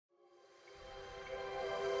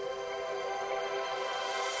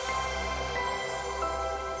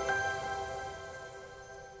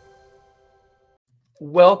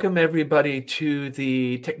Welcome, everybody, to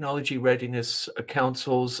the Technology Readiness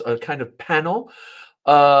Council's kind of panel.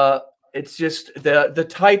 It's just the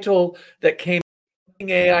title that came: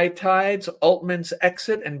 AI Tides, Altman's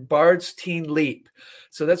Exit, and Bard's Teen Leap.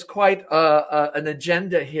 So that's quite an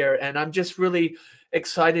agenda here, and I'm just really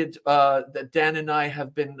excited that Dan and I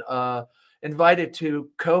have been invited to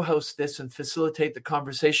co-host this and facilitate the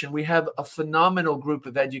conversation. We have a phenomenal group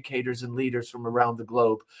of educators and leaders from around the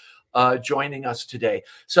globe joining us today.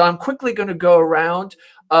 So I'm quickly going to go around.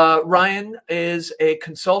 Ryan is a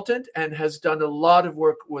consultant and has done a lot of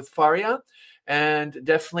work with Faria, and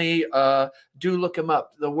definitely do look him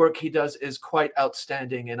up. The work he does is quite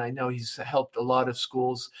outstanding, and I know he's helped a lot of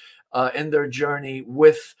schools in their journey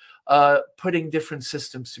with putting different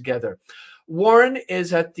systems together. Warren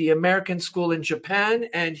is at the American School in Japan,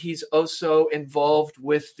 and he's also involved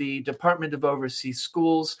with the Department of Overseas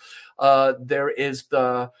Schools. There is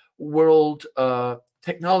the World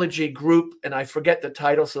Technology Group, and I forget the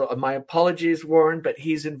title, so my apologies, Warren, but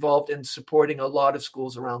he's involved in supporting a lot of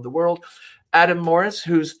schools around the world. Adam Morris,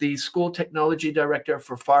 who's the School Technology Director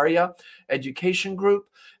for Faria Education Group.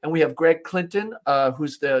 And we have Greg Clinton,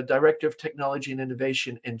 who's the Director of Technology and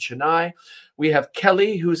Innovation in Chennai. We have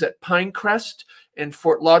Kelly, who's at Pinecrest in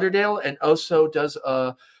Fort Lauderdale, and also does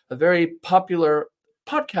a very popular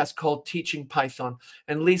podcast called Teaching Python.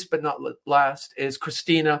 And least but not last is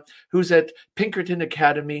Christina, who's at Pinkerton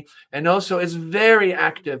Academy and also is very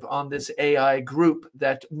active on this AI group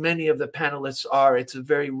that many of the panelists are. It's a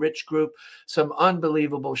very rich group. Some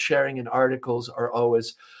unbelievable sharing and articles are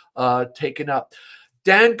always taken up.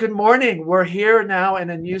 Dan, good morning. We're here now in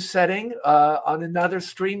a new setting on another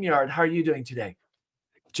StreamYard. How are you doing today?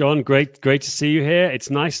 John, great to see you here. It's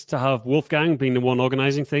nice to have Wolfgang being the one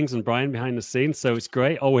organizing things and Brian behind the scenes. So it's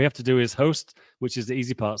great. All we have to do is host, which is the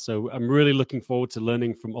easy part. So I'm really looking forward to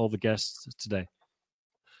learning from all the guests today.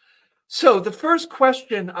 So the first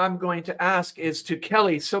question I'm going to ask is to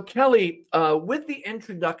Kelly. So Kelly, with the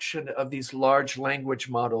introduction of these large language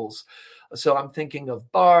models, so I'm thinking of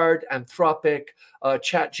Bard, Anthropic,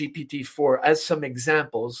 ChatGPT-4 as some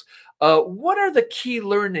examples, what are the key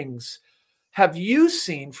learnings have you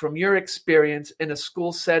seen from your experience in a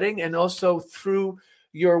school setting and also through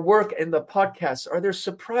your work in the podcast? Are there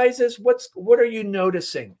surprises? What are you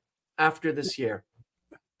noticing after this year?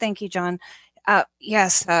 Thank you, John.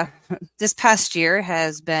 Yes, this past year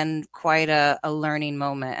has been quite a learning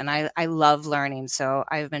moment, and I love learning, so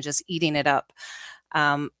I've been just eating it up.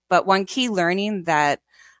 But one key learning that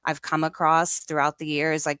I've come across throughout the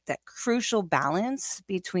year is like that crucial balance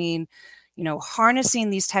between harnessing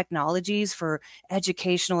these technologies for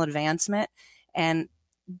educational advancement and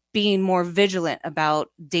being more vigilant about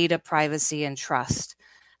data privacy and trust.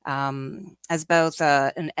 As both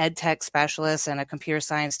an ed tech specialist and a computer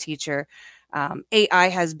science teacher, AI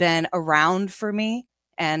has been around for me,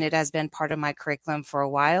 and it has been part of my curriculum for a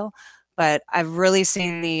while. But I've really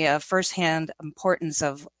seen the firsthand importance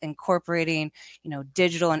of incorporating,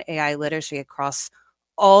 digital and AI literacy across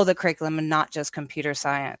all the curriculum and not just computer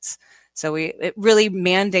science. So it really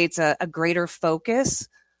mandates a greater focus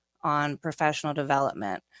on professional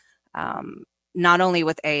development, not only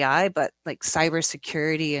with AI, but like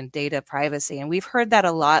cybersecurity and data privacy. And we've heard that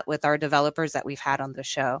a lot with our developers that we've had on the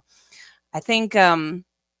show. I think one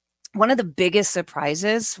of the biggest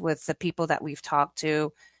surprises with the people that we've talked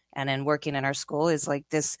to and in working in our school is like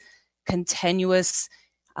this continuous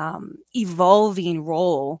evolving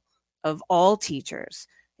role of all teachers.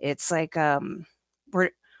 It's like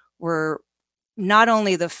we're not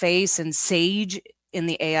only the face and sage in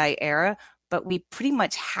the AI era, but we pretty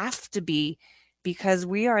much have to be, because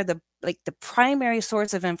we are the primary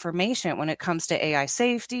source of information when it comes to AI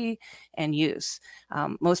safety and use.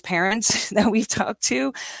 Most parents that we've talked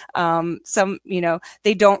to,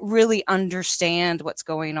 they don't really understand what's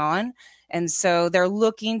going on. And so they're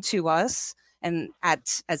looking to us and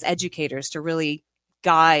as educators to really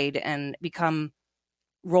guide and become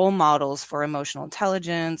role models for emotional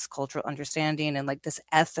intelligence, cultural understanding, and like this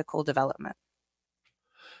ethical development.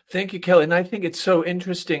 Thank you, Kelly. And I think it's so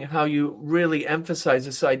interesting how you really emphasize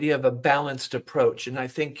this idea of a balanced approach. And I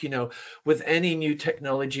think, with any new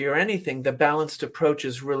technology or anything, the balanced approach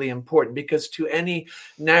is really important, because to any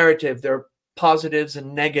narrative, there are positives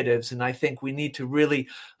and negatives. And I think we need to really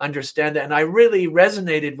understand that. And I really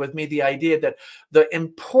resonated with me the idea that the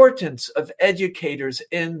importance of educators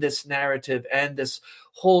in this narrative and this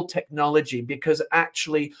whole technology, because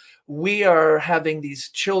actually we are having these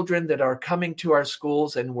children that are coming to our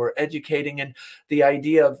schools and we're educating, and the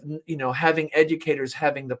idea of, having educators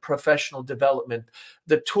having the professional development,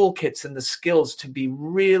 the toolkits and the skills to be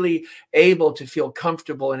really able to feel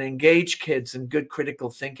comfortable and engage kids in good critical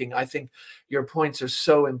thinking. I think your points are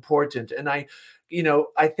so important. And I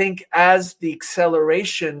think as the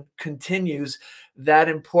acceleration continues, that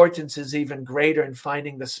importance is even greater in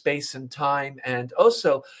finding the space and time, and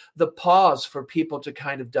also the pause for people to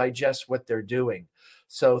kind of digest what they're doing.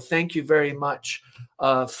 So thank you very much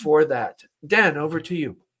for that. Dan, over to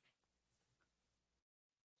you.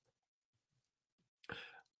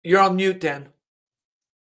 You're on mute, Dan.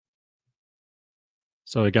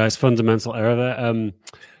 Sorry, guys, fundamental error there.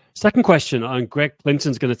 Second question, and Greg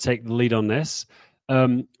Clinton's going to take the lead on this.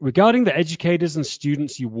 Regarding the educators and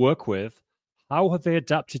students you work with, how have they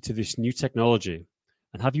adapted to this new technology?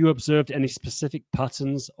 And have you observed any specific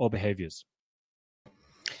patterns or behaviors?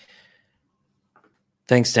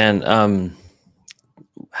 Thanks, Dan.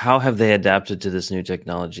 How have they adapted to this new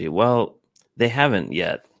technology? Well, they haven't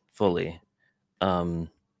yet fully. The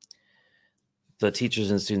teachers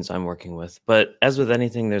and students I'm working with. But as with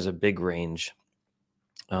anything, there's a big range.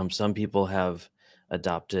 Some people have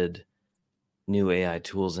adopted new AI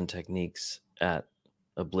tools and techniques at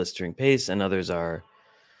a blistering pace, and others are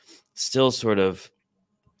still sort of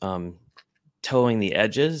towing the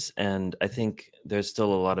edges. And I think there's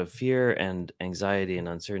still a lot of fear and anxiety and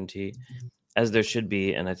uncertainty, as there should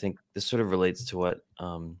be. And I think this sort of relates to what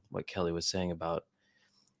Kelly was saying about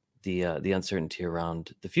the uncertainty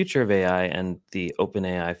around the future of AI, and the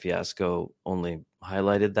OpenAI fiasco only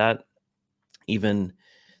highlighted that. Even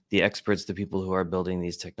the experts, the people who are building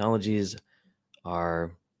these technologies,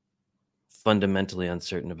 are fundamentally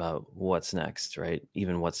uncertain about what's next, right?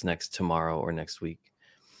 Even what's next tomorrow or next week.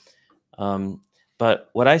 But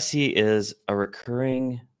what I see is a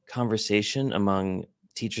recurring conversation among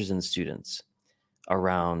teachers and students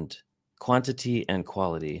around quantity and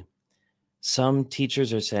quality. Some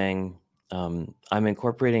teachers are saying, I'm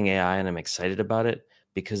incorporating AI and I'm excited about it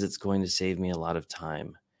because it's going to save me a lot of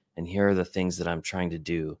time. And here are the things that I'm trying to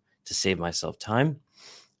do to save myself time.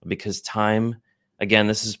 Because time, again,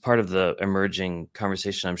 this is part of the emerging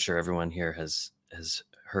conversation I'm sure everyone here has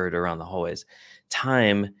heard around the hallways.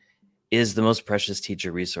 Time is the most precious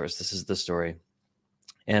teacher resource. This is the story.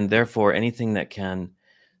 And therefore, anything that can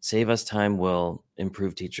save us time will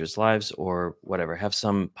improve teachers' lives, or whatever, have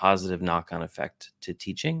some positive knock-on effect to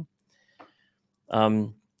teaching.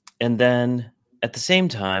 And then at the same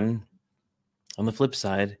time, on the flip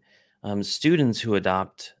side, students who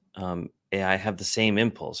adopt AI have the same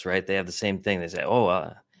impulse, right? They have the same thing. They say,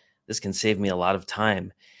 this can save me a lot of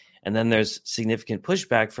time. And then there's significant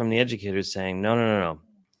pushback from the educators saying, no.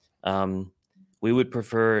 We would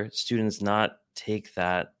prefer students not take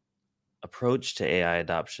that approach to AI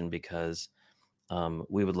adoption, because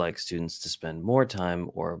we would like students to spend more time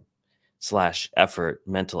or / effort,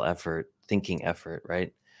 mental effort, thinking effort,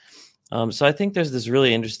 right? So I think there's this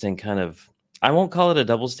really interesting kind of, I won't call it a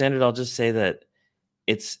double standard. I'll just say that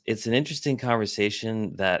it's an interesting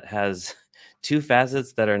conversation that has two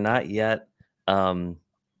facets that are not yet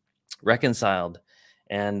reconciled.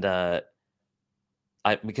 And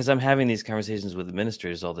because I'm having these conversations with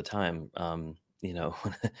administrators all the time,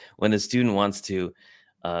 when a student wants to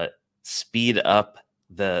speed up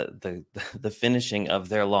the finishing of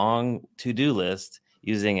their long to-do list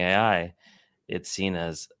using AI, it's seen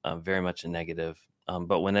as very much a negative.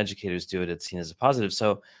 But when educators do it, it's seen as a positive.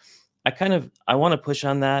 So I want to push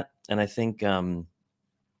on that, and I think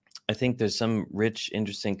there's some rich,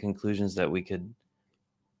 interesting conclusions that we could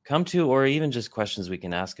come to, or even just questions we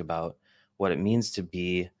can ask about what it means to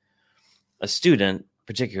be a student,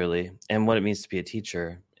 particularly, and what it means to be a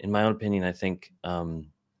teacher. In my own opinion, I think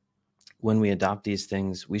when we adopt these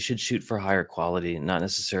things, we should shoot for higher quality, not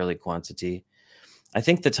necessarily quantity. I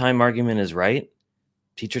think the time argument is right.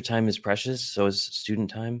 Teacher time is precious, so is student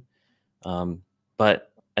time.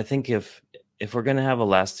 But I think if we're going to have a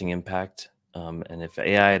lasting impact, and if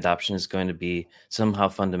AI adoption is going to be somehow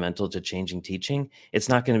fundamental to changing teaching, it's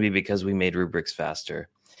not going to be because we made rubrics faster.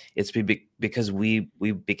 It's because we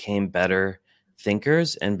became better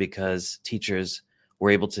thinkers, and because teachers were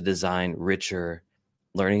able to design richer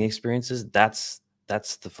learning experiences. That's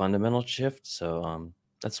the fundamental shift. So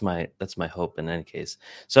that's my hope in any case.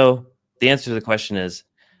 So the answer to the question is,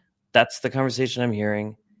 that's the conversation I'm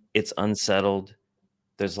hearing. It's unsettled.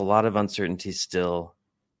 There's a lot of uncertainty still,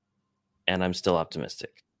 and I'm still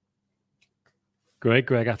optimistic. Great,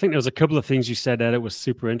 Greg. I think there was a couple of ththings you said there that was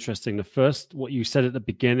super interesting. The first, what you said at the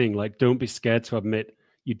beginning, like, don't be scared to admit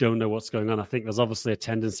you don't know what's going on. I think there's obviously a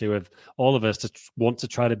tendency with all of us to want to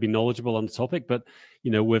try to be knowledgeable on the topic, but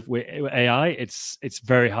with AI, it's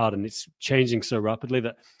very hard, and it's changing so rapidly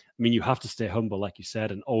that, I mean, you have to stay humble, like you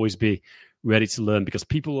said, and always be ready to learn, because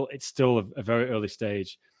it's still a very early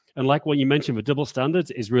stage. And like what you mentioned, the double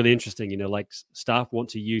standards is really interesting. Like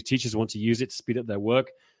teachers want to use it to speed up their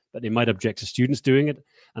work, but they might object to students doing it.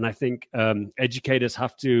 And I think educators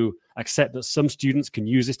have to accept that some students can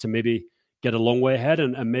use this to maybe get a long way ahead,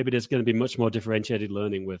 and maybe there's going to be much more differentiated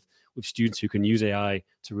learning with students who can use AI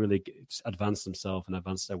to really advance themselves and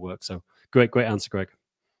advance their work. So great answer, Greg.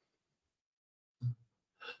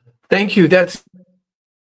 Thank you. That's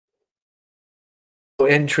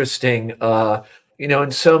interesting.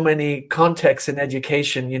 In so many contexts in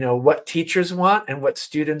education, what teachers want and what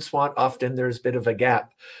students want, often there's a bit of a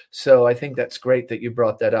gap. So I think that's great that you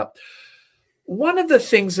brought that up. One of the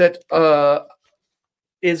things that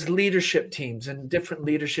is leadership teams, and different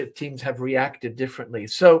leadership teams have reacted differently.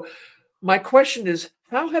 So my question is,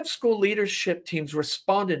 how have school leadership teams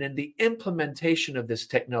responded in the implementation of this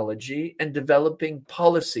technology and developing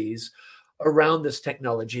policies around this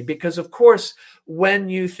technology? Because, of course, when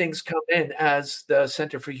new things come in, as the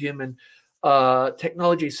Center for Human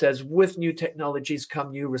Technology says, with new technologies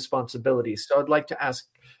come new responsibilities. So I'd like to ask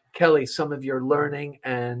Kelly some of your learning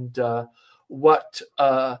and what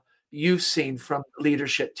you've seen from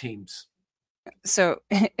leadership teams. So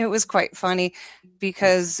it was quite funny,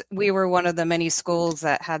 because we were one of the many schools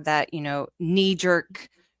that had that, knee-jerk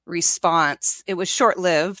response. It was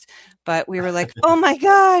short-lived, but we were like, oh my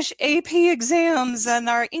gosh, AP exams, and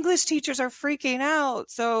our English teachers are freaking out.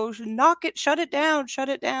 So shut it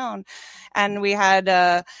down. And we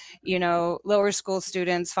had, lower school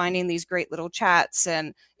students finding these great little chats,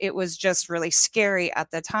 and it was just really scary at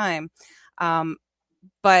the time.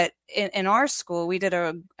 But in our school, we did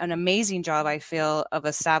an amazing job, I feel, of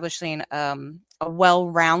establishing a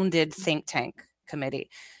well-rounded think tank committee.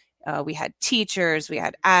 We had teachers, we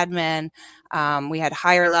had admin, we had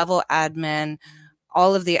higher level admin,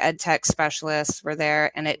 all of the ed tech specialists were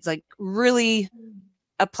there, and it really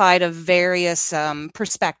applied of various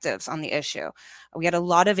perspectives on the issue. We had a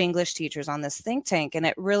lot of English teachers on this think tank, and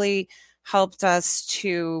it really helped us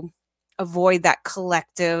to avoid that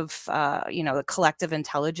collective, the collective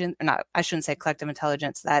intelligence, or not, I shouldn't say collective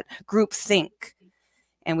intelligence, that group think.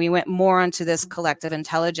 And we went more onto this collective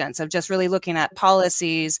intelligence of just really looking at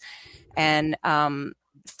policies and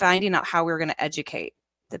finding out how we were going to educate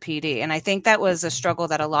the PD. And I think that was a struggle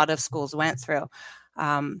that a lot of schools went through.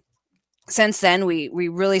 Since then, we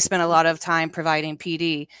really spent a lot of time providing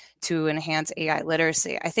PD to enhance AI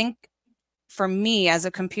literacy. I think for me, as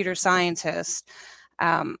a computer scientist,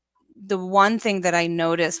 the one thing that I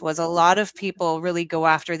noticed was a lot of people really go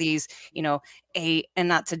after these, and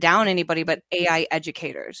not to down anybody, but AI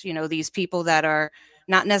educators, these people that are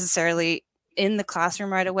not necessarily in the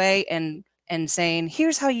classroom right away and saying,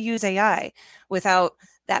 here's how you use AI, without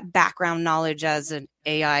that background knowledge as an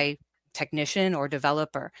AI technician or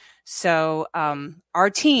developer. So our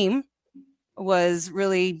team was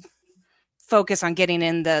really focused on getting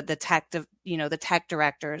in the tech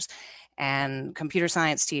directors and computer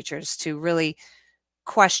science teachers to really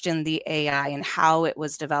question the AI and how it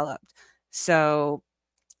was developed. So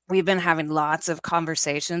we've been having lots of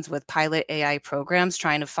conversations with pilot AI programs,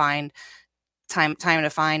 trying to find time to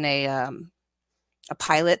find a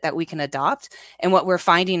pilot that we can adopt. And what we're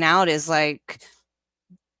finding out is a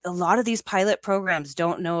lot of these pilot programs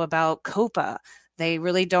don't know about COPA. They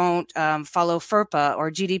really don't follow FERPA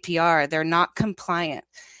or GDPR. They're not compliant.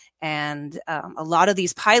 And a lot of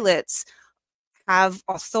these pilots have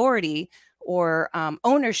authority or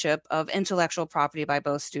ownership of intellectual property by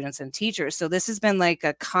both students and teachers. So this has been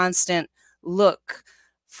a constant look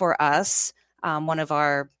for us, one of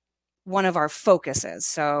our focuses.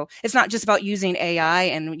 So it's not just about using AI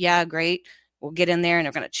and great, we'll get in there and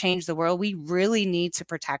they're going to change the world. We really need to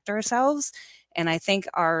protect ourselves. And I think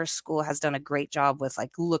our school has done a great job with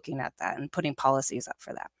looking at that and putting policies up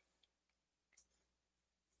for that.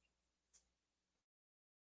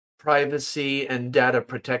 Privacy and data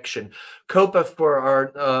protection. COPA, for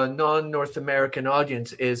our non-North American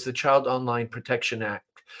audience, is the Child Online Protection Act.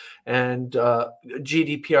 And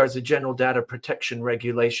GDPR is a general data protection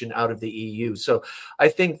regulation out of the EU. So I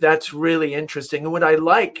think that's really interesting. And what I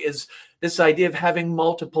like is this idea of having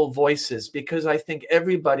multiple voices, because I think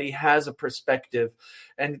everybody has a perspective,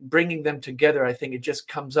 and bringing them together, I think it just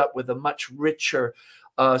comes up with a much richer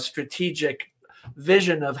strategic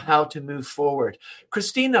vision of how to move forward.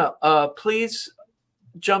 Christina, please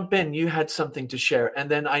jump in. You had something to share. And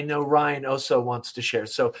then I know Ryan also wants to share.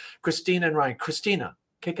 So Christina and Ryan. Christina,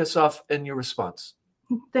 kick us off in your response.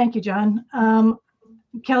 Thank you, John.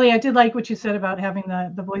 Kelly, I did like what you said about having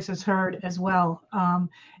the voices heard as well.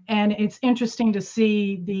 And it's interesting to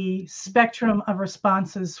see the spectrum of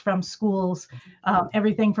responses from schools,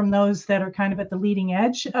 everything from those that are kind of at the leading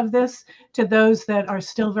edge of this to those that are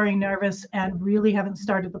still very nervous and really haven't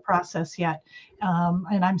started the process yet.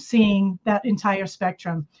 And I'm seeing that entire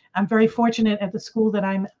spectrum. I'm very fortunate at the school that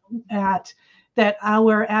I'm at that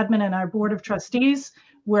our admin and our board of trustees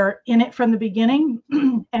were in it from the beginning.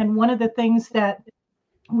 And one of the things that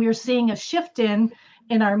we're seeing a shift in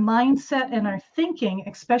our mindset and our thinking,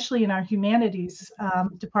 especially in our humanities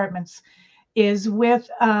departments, is with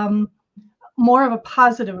more of a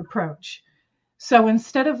positive approach. So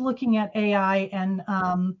instead of looking at AI and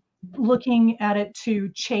looking at it to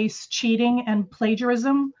chase cheating and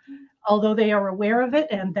plagiarism, although they are aware of it,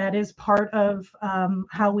 and that is part of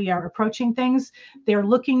how we are approaching things, they're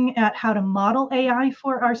looking at how to model AI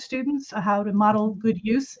for our students, how to model good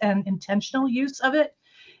use and intentional use of it,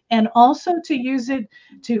 and also to use it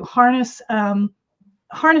to harness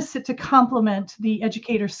it to complement the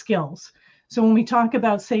educator's skills. So when we talk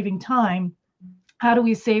about saving time, how do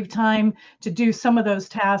we save time to do some of those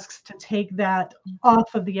tasks to take that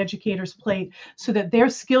off of the educator's plate so that their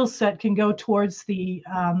skill set can go towards the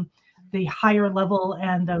higher level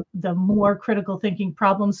and the more critical thinking,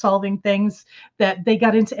 problem solving things that they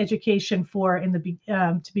got into education for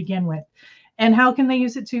to begin with. And how can they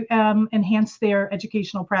use it to enhance their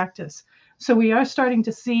educational practice? So we are starting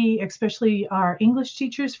to see, especially our English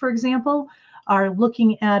teachers, for example, are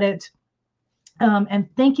looking at it and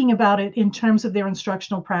thinking about it in terms of their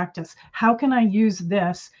instructional practice. How can I use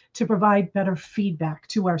this to provide better feedback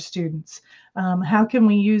to our students? How can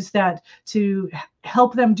we use that to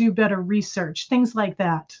help them do better research? Things like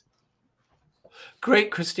that.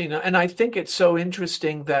 Great, Christina. And I think it's so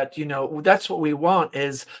interesting that, that's what we want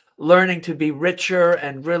is learning to be richer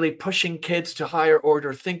and really pushing kids to higher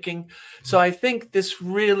order thinking. So I think this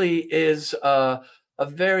really is a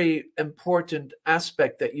very important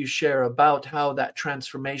aspect that you share about how that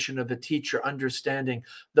transformation of the teacher understanding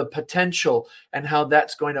the potential and how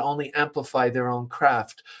that's going to only amplify their own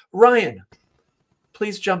craft. Ryan,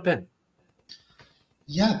 please jump in.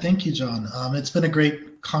 Yeah, thank you, John. It's been a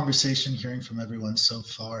great conversation hearing from everyone so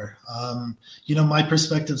far. My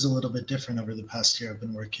perspective's a little bit different over the past year. I've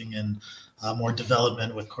been working in more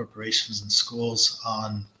development with corporations and schools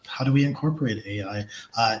on how do we incorporate AI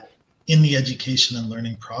in the education and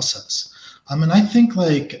learning process. And I think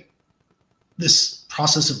like this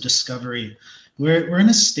process of discovery, we're in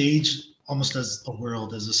a stage almost as a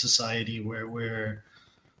world, as a society, where we're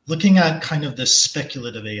looking at kind of this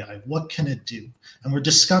speculative AI. What can it do? And we're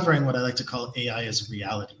discovering what I like to call AI as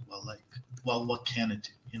reality. Well, what can it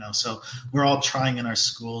do? So we're all trying in our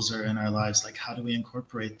schools or in our lives, like, how do we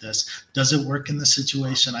incorporate this? Does it work in this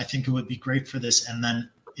situation? I think it would be great for this. And then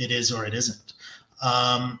it is or it isn't.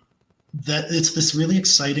 That it's this really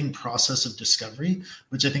exciting process of discovery,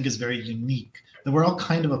 which I think is very unique, that we're all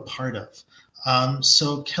kind of a part of.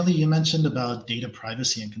 So Kelly, you mentioned about data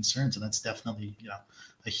privacy and concerns, and that's definitely,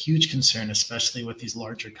 a huge concern, especially with these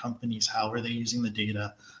larger companies. How are they using the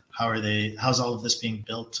data? How's all of this being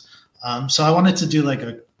built? So I wanted to do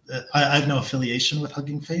I have no affiliation with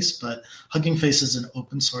Hugging Face, but Hugging Face is an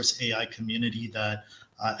open source AI community that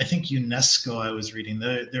I think UNESCO, I was reading,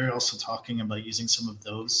 they're also talking about using some of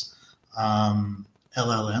those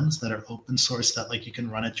LLMs that are open source that you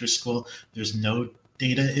can run at your school. There's no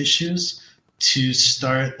data issues to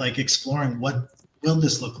start exploring what will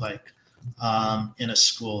this look like in a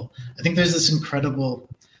school. I think there's this incredible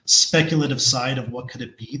speculative side of what could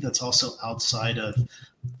it be that's also outside of,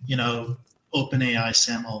 OpenAI,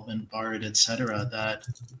 Sam Altman, Bard, etc. that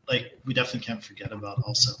we definitely can't forget about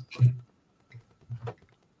also.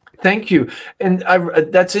 Thank you. And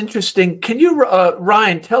that's interesting. Can you,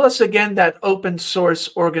 Ryan, tell us again that open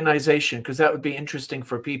source organization, because that would be interesting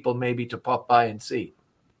for people maybe to pop by and see.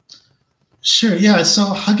 Sure. Yeah. So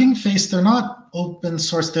Hugging Face, they're not open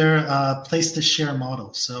source. They're a place to share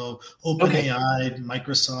models. So OpenAI,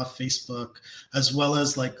 Microsoft, Facebook, as well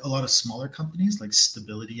as a lot of smaller companies like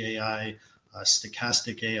Stability AI,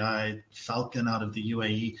 Stochastic AI, Falcon out of the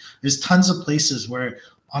UAE. There's tons of places where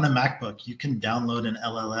on a MacBook, you can download an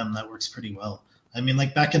LLM that works pretty well.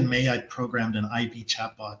 Back in May, I programmed an IB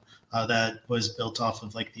chatbot that was built off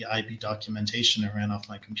of the IB documentation and ran off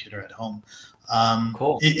my computer at home.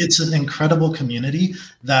 Cool. It's an incredible community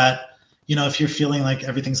that, if you're feeling like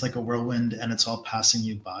everything's like a whirlwind and it's all passing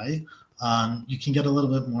you by, you can get a little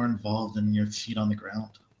bit more involved in your feet on the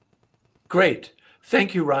ground. Great.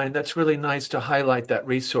 Thank you, Ryan. That's really nice to highlight that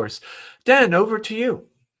resource. Dan, over to you.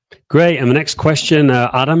 Great. And the next question,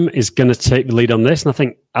 Adam is going to take the lead on this. And I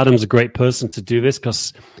think Adam's a great person to do this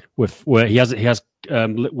because where he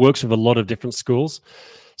works with a lot of different schools.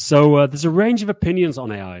 So there's a range of opinions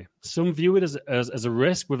on AI. Some view it as a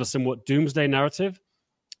risk with a somewhat doomsday narrative.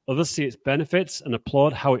 Others see its benefits and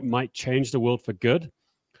applaud how it might change the world for good.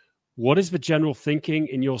 What is the general thinking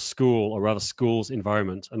in your school, or rather school's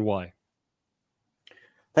environment, and why?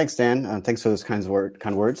 Thanks, Dan. Thanks for those kind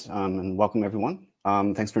words, and welcome everyone.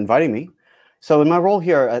 Thanks for inviting me. So in my role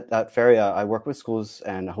here at Feria, I work with schools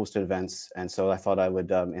and hosted events. And so I thought I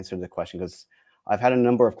would answer the question because I've had a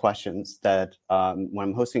number of questions that when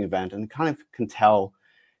I'm hosting an event, and kind of can tell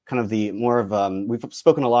kind of the more of, we've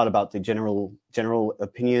spoken a lot about the general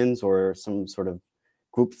opinions or some sort of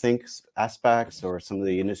groupthink aspects or some of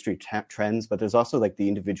the industry trends, but there's also like the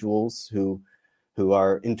individuals who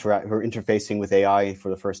are interfacing with AI for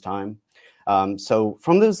the first time. So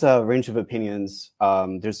from those range of opinions,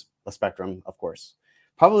 there's a spectrum, of course.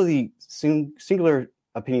 Probably the singular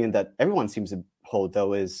opinion that everyone seems to hold,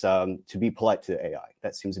 though, is to be polite to AI.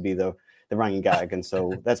 That seems to be the running gag, and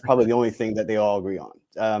so that's probably the only thing that they all agree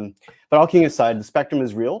on. But all kidding aside, the spectrum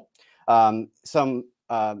is real. Some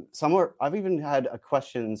were. I've even had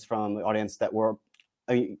questions from the audience that were,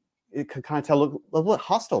 it could kind of tell a little bit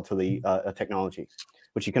hostile to the technology,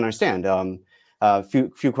 which you can understand.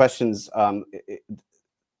 Few questions. I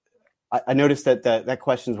noticed that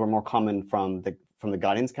questions were more common from the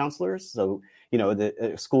guidance counselors. So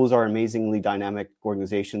the schools are amazingly dynamic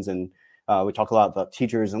organizations, and we talk a lot about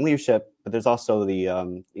teachers and leadership, but there's also the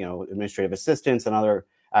administrative assistants and other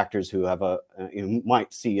actors who have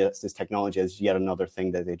might see this technology as yet another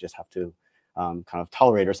thing that they just have to kind of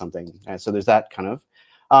tolerate or something. And so there's that kind of.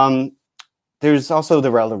 There's also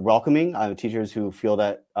the rather welcoming teachers who feel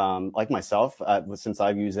that, like myself, since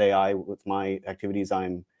I've used AI with my activities,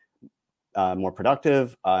 I'm more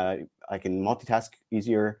productive. I can multitask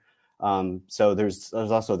easier. So there's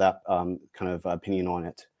also that kind of opinion on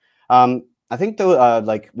it. I think though,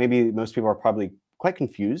 like maybe most people are probably quite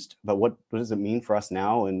confused about what does it mean for us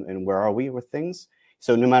now and where are we with things.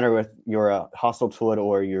 So no matter if you're hostile to it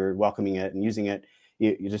or you're welcoming it and using it,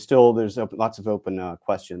 there's lots of open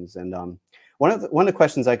questions. And one of the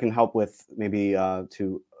questions I can help with maybe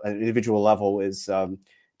to an individual level is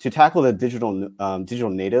to tackle the digital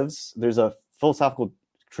natives. There's a philosophical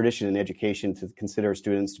tradition in education to consider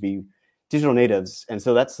students to be digital natives. And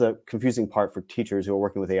so that's the confusing part for teachers who are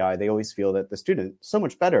working with AI. They always feel that the student is so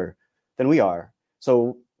much better than we are.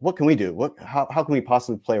 So what can we do? How can we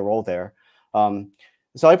possibly play a role there?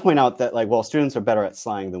 So I point out that students are better at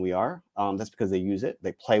slang than we are. That's because they use it.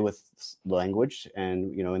 They play with language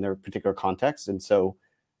and, in their particular context. And so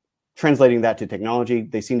translating that to technology,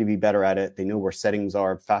 they seem to be better at it. They know where settings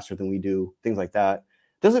are faster than we do, things like that.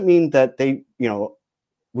 Doesn't mean that they,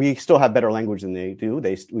 we still have better language than they do.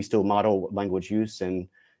 We still model language use and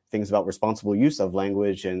things about responsible use of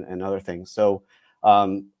language and other things. So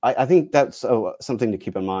I think that's something to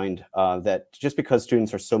keep in mind, that just because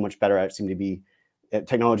students are so much better at it, seem to be,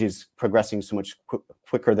 technology is progressing so much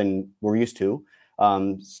quicker than we're used to.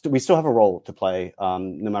 We still have a role to play, no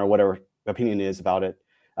matter what our opinion is about it.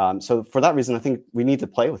 So for that reason, I think we need to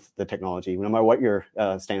play with the technology, no matter what your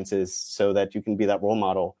stance is, so that you can be that role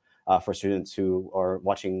model for students who are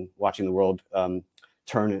watching the world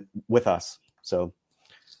turn with us. So.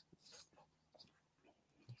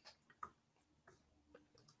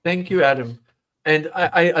 Thank you, Adam. And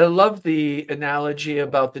I love the analogy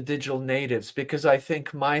about the digital natives, because I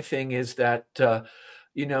think my thing is that,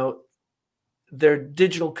 they're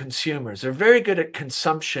digital consumers. They're very good at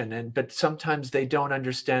consumption, but sometimes they don't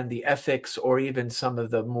understand the ethics or even some of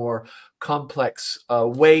the more complex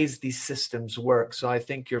ways these systems work. So I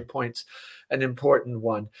think your point's an important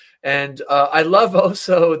one. And I love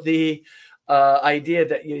also the idea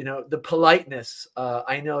that, the politeness.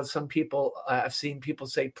 I know some people, I've seen people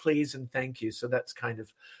say please and thank you. So that's kind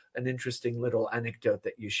of an interesting little anecdote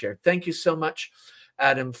that you shared. Thank you so much,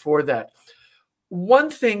 Adam, for that. One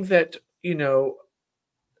thing that,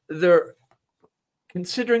 they're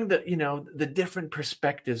considering the different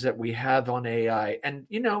perspectives that we have on AI. And,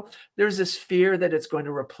 there's this fear that it's going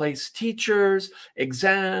to replace teachers,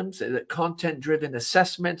 exams, that content-driven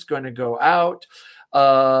assessment's going to go out,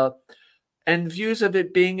 and views of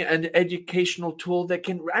it being an educational tool that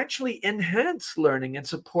can actually enhance learning and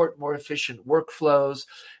support more efficient workflows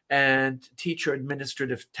and teacher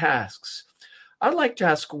administrative tasks. I'd like to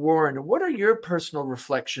ask Warren, what are your personal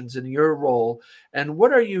reflections in your role, and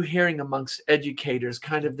what are you hearing amongst educators,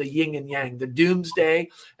 kind of the yin and yang, the doomsday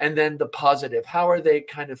and then the positive? How are they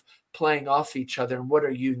kind of playing off each other, and what are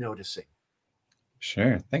you noticing?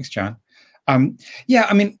 Sure. Thanks, John. Yeah,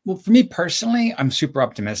 I mean, well, for me personally, I'm super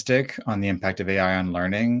optimistic on the impact of AI on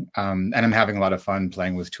learning, and I'm having a lot of fun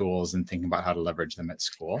playing with tools and thinking about how to leverage them at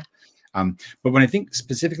school. But when I think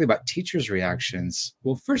specifically about teachers' reactions,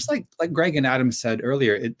 well, first, like Greg and Adam said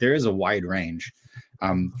earlier, there is a wide range.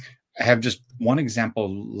 I have just one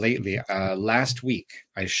example lately. Last week,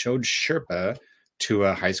 I showed Sherpa to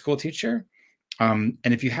a high school teacher. And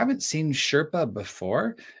if you haven't seen Sherpa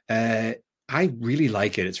before, I really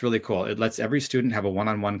like it. It's really cool. It lets every student have a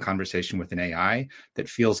one-on-one conversation with an AI that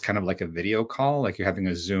feels kind of like a video call, like you're having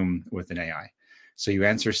a Zoom with an AI. So you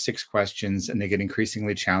answer 6 questions and they get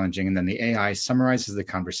increasingly challenging. And then the AI summarizes the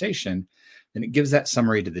conversation and it gives that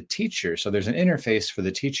summary to the teacher. So there's an interface for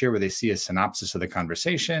the teacher where they see a synopsis of the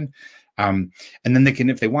conversation. And then they can,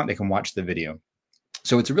 if they want, they can watch the video.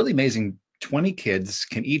 So it's really amazing. 20 kids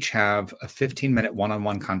can each have a 15-minute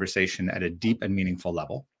one-on-one conversation at a deep and meaningful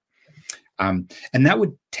level. And that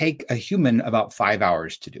would take a human about 5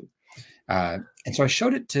 hours to do. And so I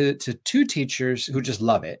showed it to 2 teachers who just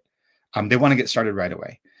love it. They want to get started right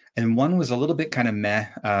away. And one was a little bit kind of meh,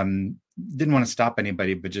 didn't want to stop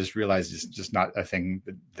anybody, but just realized it's just not a thing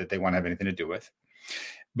that they want to have anything to do with.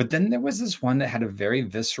 But then there was this one that had a very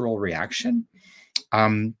visceral reaction.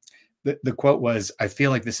 The quote was, "I feel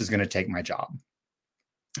like this is going to take my job."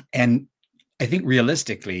 And I think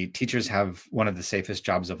realistically, teachers have one of the safest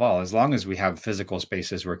jobs of all. As long as we have physical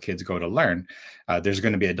spaces where kids go to learn, there's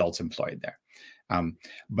going to be adults employed there.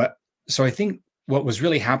 But so I think what was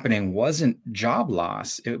really happening wasn't job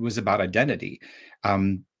loss. It was about identity.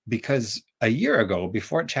 Because a year ago,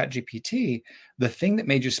 before ChatGPT, the thing that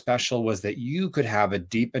made you special was that you could have a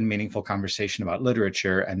deep and meaningful conversation about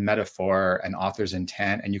literature and metaphor and author's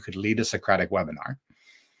intent, and you could lead a Socratic webinar.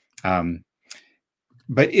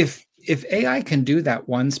 But if AI can do that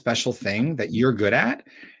one special thing that you're good at,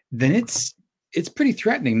 then it's pretty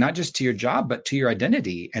threatening, not just to your job, but to your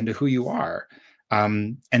identity and to who you are.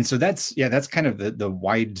 And so that's kind of the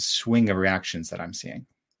wide swing of reactions that I'm seeing.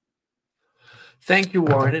 Thank you,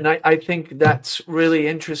 Warren. And I think that's really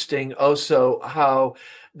interesting also how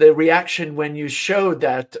the reaction when you showed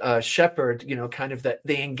that shepherd, kind of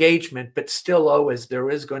the engagement, but still always there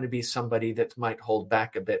is going to be somebody that might hold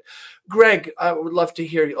back a bit. Greg, I would love to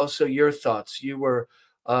hear also your thoughts. You were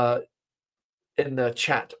in the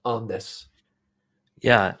chat on this.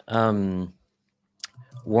 Yeah.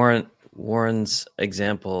 Warren's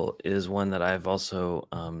example is one that I've also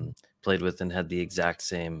played with and had the exact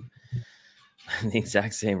same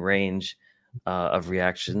range of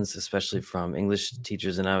reactions, especially from English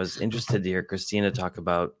teachers. And I was interested to hear Christina talk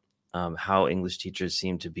about how English teachers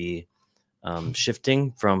seem to be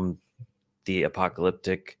shifting from the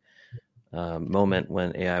apocalyptic moment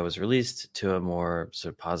when AI was released to a more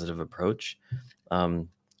sort of positive approach.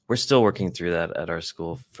 We're still working through that at our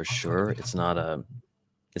school for sure. It's not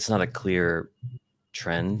a clear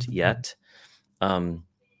trend yet.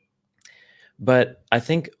 But I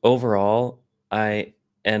think overall,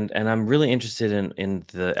 I'm really interested in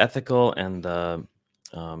the ethical and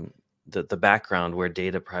the background where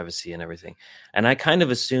data privacy and everything. And I kind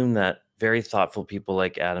of assume that very thoughtful people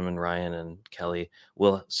like Adam and Ryan and Kelly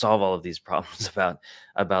will solve all of these problems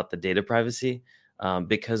about the data privacy.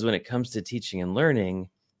 Because when it comes to teaching and learning,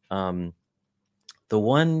 the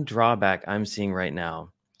one drawback I'm seeing right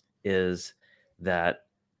now is that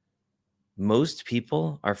most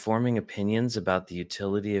people are forming opinions about the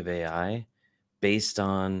utility of AI based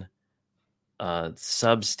on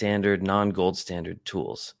substandard, non-gold standard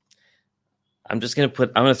tools. I'm going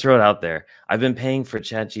to throw it out there. I've been paying for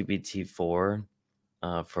ChatGPT 4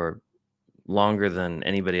 for longer than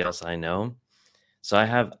anybody else I know. So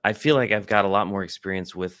I feel like I've got a lot more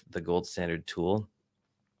experience with the gold standard tool.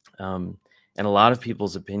 And a lot of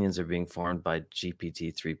people's opinions are being formed by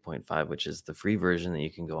GPT 3.5, which is the free version that you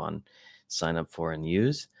can go on, sign up for and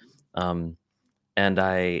use. And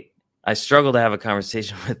I struggle to have a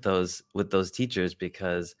conversation with those teachers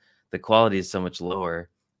because the quality is so much lower.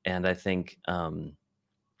 And I think that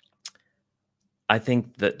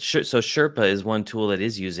Sherpa is one tool that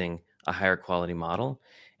is using a higher quality model,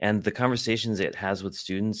 and the conversations it has with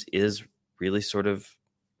students is really sort of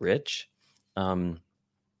rich.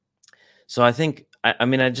 So I think,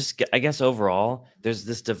 I guess overall, there's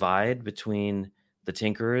this divide between the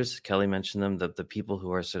tinkerers, Kelly mentioned them, the people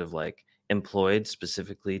who are sort of like employed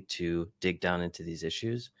specifically to dig down into these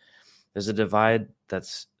issues. There's a divide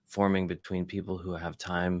that's forming between people who have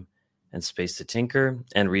time and space to tinker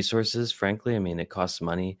and resources, frankly. I mean, it costs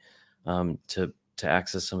money to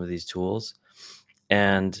access some of these tools,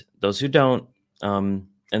 and those who don't. And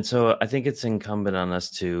so I think it's incumbent on us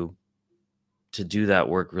to do that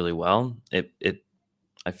work really well.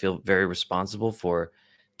 I feel very responsible for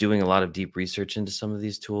doing a lot of deep research into some of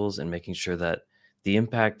these tools and making sure that the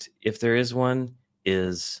impact, if there is one,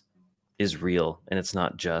 is real, and it's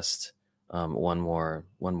not just one more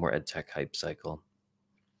ed tech hype cycle.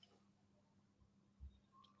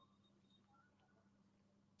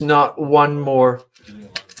 Not one more.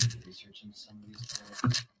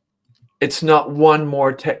 It's not one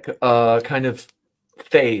more tech kind of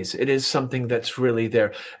phase. It is something that's really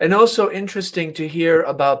there. And also interesting to hear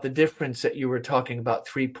about the difference that you were talking about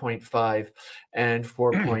 3.5 and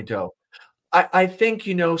 4.0. I think,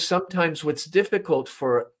 sometimes what's difficult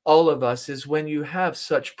for all of us is when you have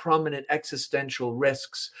such prominent existential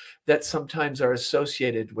risks that sometimes are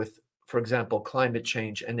associated with, for example, climate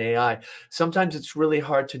change and AI. Sometimes it's really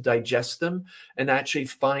hard to digest them and actually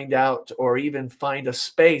find out or even find a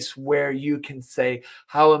space where you can say,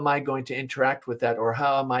 how am I going to interact with that? Or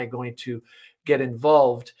how am I going to get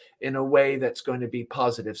involved in a way that's going to be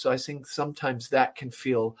positive? So I think sometimes that can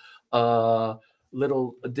feel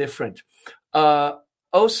little different.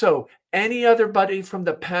 Also, any other buddy from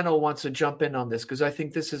the panel wants to jump in on this, because I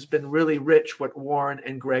think this has been really rich what Warren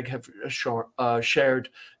and Greg have shared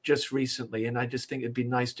just recently, and I just think it'd be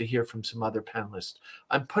nice to hear from some other panelists.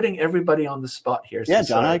 I'm putting everybody on the spot here. Yeah,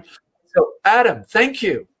 John. So Adam, thank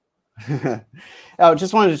you. I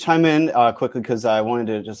just wanted to chime in quickly because I wanted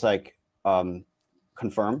to just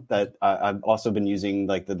confirm that I've also been using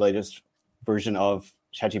the latest version of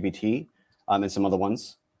ChatGPT and some other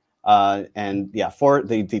ones. And yeah, for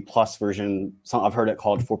the plus version, I've heard it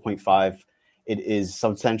called 4.5. It is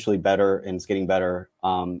substantially better and it's getting better.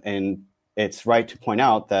 And it's right to point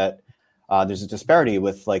out that there's a disparity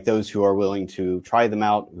with those who are willing to try them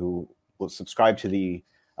out, who will subscribe to the.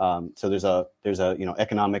 So there's a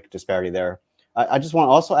economic disparity there. I just want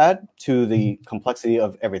to also add to the complexity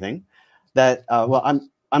of everything that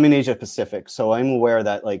I'm in Asia Pacific, so I'm aware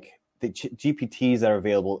that the GPTs that are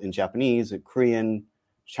available in Japanese, Korean,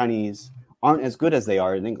 Chinese aren't as good as they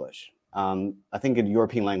are in English. I think in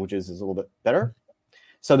European languages is a little bit better.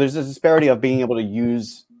 So there's a disparity of being able to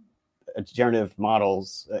use generative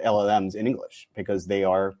models, LLMs, in English because they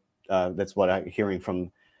are. That's what I'm hearing from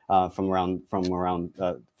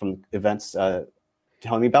events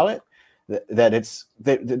telling me about it. That it's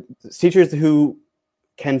the teachers who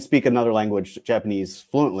can speak another language, Japanese,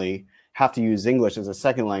 fluently, have to use English as a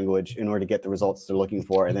second language in order to get the results they're looking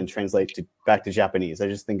for and then translate back to Japanese. I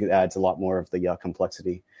just think it adds a lot more of the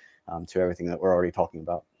complexity to everything that we're already talking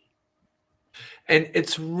about. And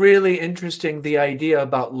it's really interesting, the idea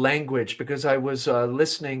about language, because I was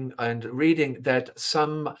listening and reading that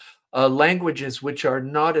some languages which are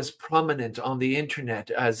not as prominent on the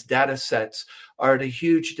internet as data sets are at a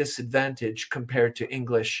huge disadvantage compared to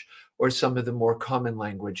English or some of the more common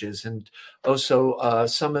languages. And also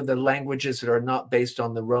some of the languages that are not based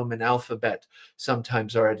on the Roman alphabet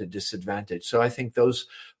sometimes are at a disadvantage. So I think those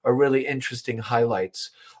are really interesting highlights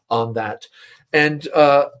on that. And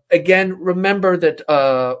again, remember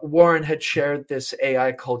that Warren had shared this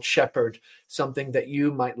AI called Shepherd, something that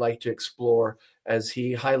you might like to explore as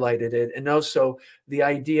he highlighted it. And also the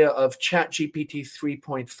idea of ChatGPT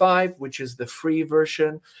 3.5, which is the free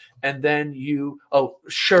version. And then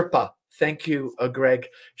Sherpa. Thank you, Greg.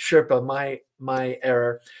 Sherpa, my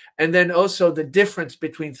error. And then also the difference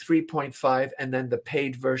between 3.5 and then the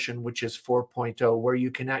paid version, which is 4.0, where you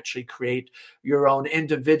can actually create your own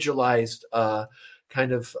individualized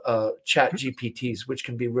kind of chat GPTs, which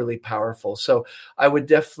can be really powerful. So I would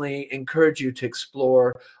definitely encourage you to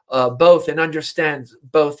explore both and understand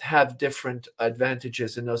both have different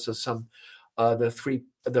advantages, and also the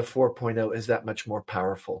 4.0 is that much more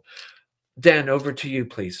powerful. Dan, over to you,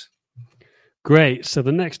 please. Great. So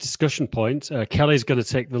the next discussion point, Kelly's going to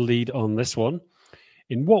take the lead on this one.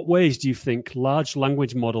 In what ways do you think large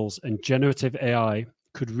language models and generative AI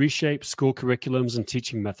could reshape school curriculums and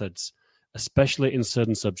teaching methods, especially in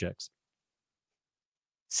certain subjects?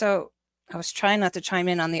 So I was trying not to chime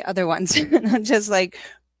in on the other ones, just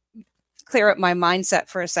clear up my mindset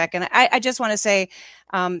for a second. I just want to say,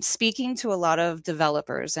 speaking to a lot of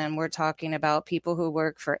developers, and we're talking about people who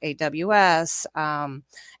work for AWS,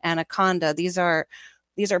 Anaconda. These are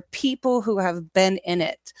people who have been in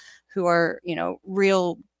it, who are,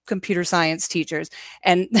 real computer science teachers,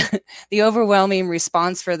 and the overwhelming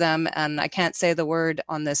response for them, and I can't say the word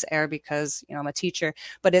on this air because, I'm a teacher,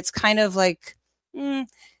 but it's kind of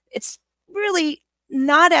it's really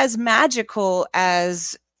not as magical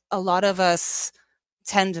as a lot of us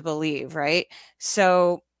tend to believe, right?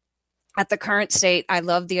 So at the current state, I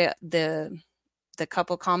love the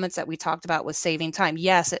couple comments that we talked about with saving time.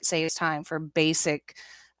 Yes, it saves time for basic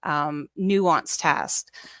nuanced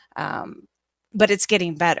tasks. but it's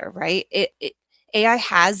getting better, right? AI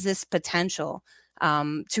has this potential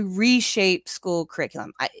to reshape school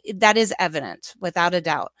curriculum. That is evident, without a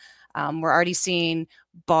doubt. We're already seeing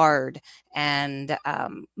Bard and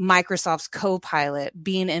Microsoft's Copilot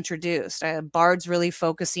being introduced. Bard's really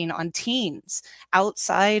focusing on teens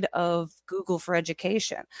outside of Google for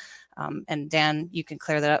Education. And Dan, you can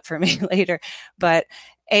clear that up for me later. But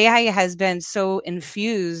AI has been so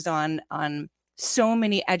infused on so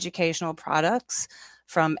many educational products,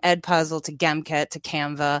 from Edpuzzle to Gemkit to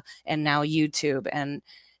Canva and now YouTube.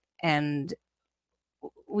 And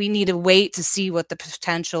we need to wait to see what the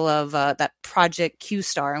potential of that Project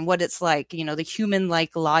Q-Star and what it's like, you know, the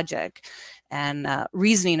human-like logic and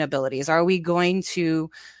reasoning abilities. Are we going to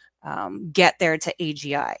get there to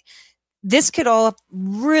AGI? This could all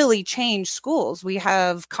really change schools. We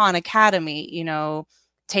have Khan Academy, you know,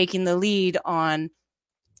 taking the lead on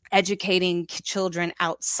educating children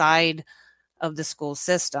outside of the school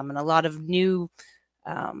system, and a lot of new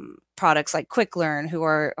products like Quick Learn, who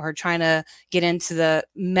are trying to get into the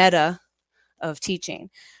meta of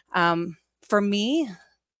teaching. For me,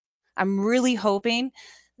 I'm really hoping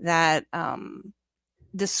that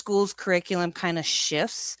the school's curriculum kind of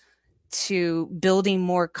shifts to building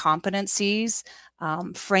more competencies,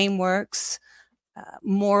 frameworks,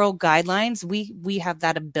 moral guidelines. We have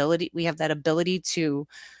that ability. We have that ability to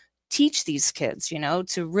teach these kids, you know,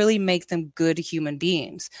 to really make them good human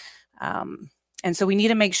beings. And so we need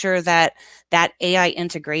to make sure that that AI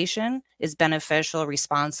integration is beneficial,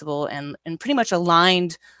 responsible, and pretty much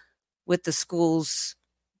aligned with the school's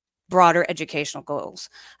broader educational goals.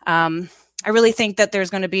 I really think that there's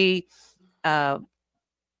going to be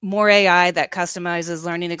more AI that customizes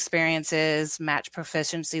learning experiences, match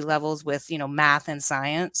proficiency levels with, you know, math and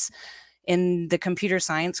science. In the computer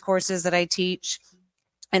science courses that I teach,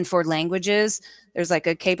 and for languages, there's like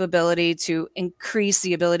a capability to increase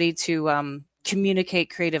the ability to communicate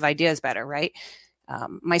creative ideas better, right?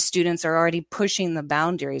 My students are already pushing the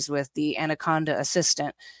boundaries with the Anaconda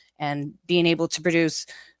Assistant and being able to produce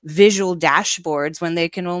visual dashboards when they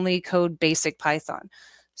can only code basic Python.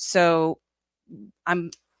 So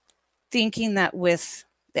I'm thinking that with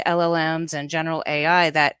the LLMs and general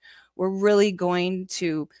AI, that we're really going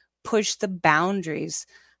to push the boundaries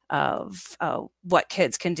of what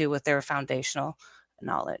kids can do with their foundational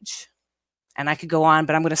knowledge. And I could go on,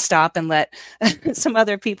 but I'm going to stop and let some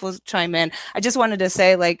other people chime in. I just wanted to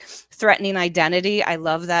say, like, threatening identity. I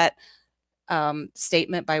love that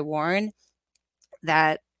statement by Warren,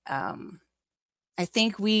 that I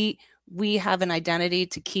think we have an identity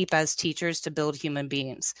to keep as teachers to build human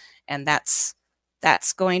beings. And that's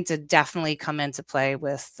going to definitely come into play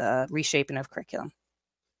with the reshaping of curriculum.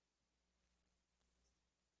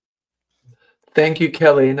 Thank you,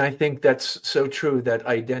 Kelly. And I think that's so true, that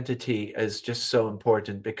identity is just so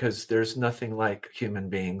important, because there's nothing like human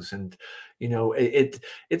beings. And, you know,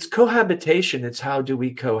 it's cohabitation. It's how do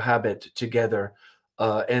we cohabit together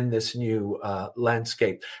in this new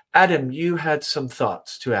landscape. Adam, you had some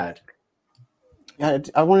thoughts to add. Yeah,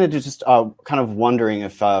 I wanted to just kind of wondering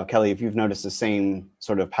if, Kelly, if you've noticed the same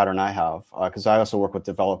sort of pattern I have, because I also work with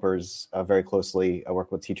developers very closely. I work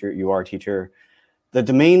with teacher. The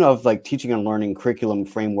domain of like teaching and learning curriculum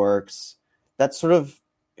frameworks, that's sort of,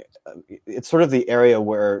 it's sort of the area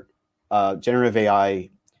where generative AI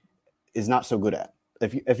is not so good at.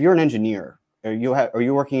 If you're an engineer, or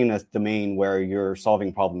you're working in a domain where you're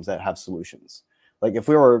solving problems that have solutions. Like if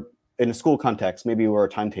we were in a school context, maybe we're a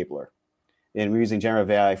timetabler and we're using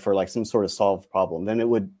generative AI for like some sort of solved problem, then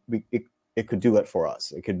it could do it for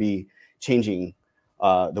us. It could be changing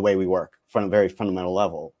the way we work from a very fundamental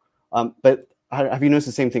level. But have you noticed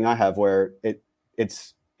the same thing I have, where it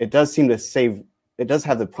does seem to save, it does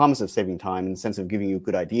have the promise of saving time in the sense of giving you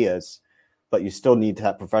good ideas, but you still need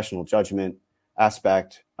that professional judgment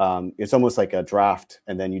aspect. It's almost like a draft,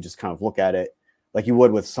 and then you just kind of look at it like you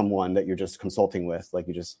would with someone that you're just consulting with, like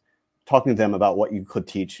you're just talking to them about what you could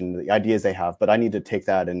teach and the ideas they have. But I need to take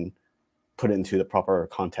that and put it into the proper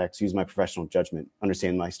context, use my professional judgment,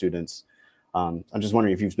 understand my students. I'm just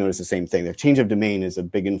wondering if you've noticed the same thing. The change of domain is a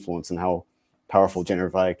big influence in how powerful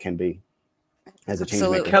generative AI can be as a change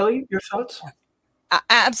maker. Kelly, your thoughts?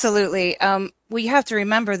 Absolutely. We have to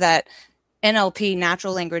remember that NLP,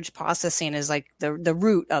 natural language processing, is like the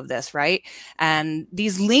root of this, right? And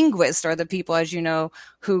these linguists are the people, as you know,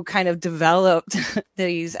 who kind of developed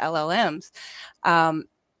these LLMs. And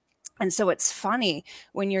so it's funny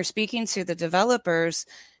when you're speaking to the developers,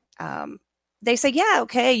 they say, yeah,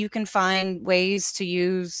 okay, you can find ways to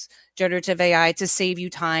use generative AI to save you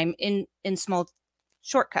time in small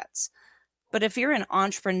shortcuts. But if you're an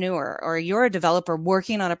entrepreneur or you're a developer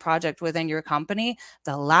working on a project within your company,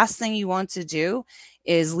 the last thing you want to do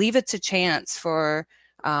is leave it to chance for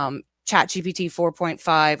ChatGPT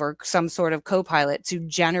 4.5 or some sort of copilot to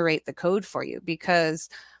generate the code for you, because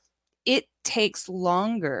it takes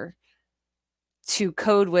longer to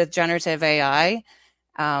code with generative AI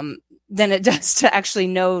than it does to actually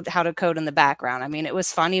know how to code in the background. I mean, it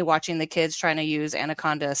was funny watching the kids trying to use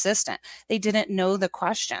Anaconda Assistant. They didn't know the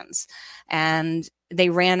questions, and they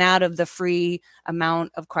ran out of the free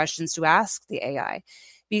amount of questions to ask the AI,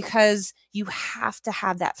 because you have to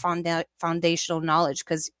have that foundational knowledge.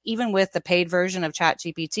 Because even with the paid version of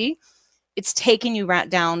ChatGPT, it's taking you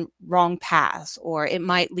down wrong paths, or it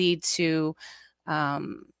might lead to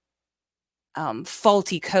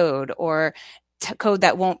faulty code, or code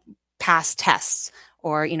that won't pass tests,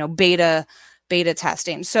 or beta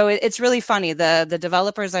testing. So it's really funny. The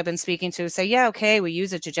developers I've been speaking to say, yeah, okay, we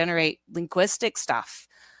use it to generate linguistic stuff,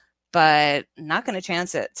 but not going to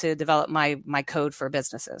chance it to develop my code for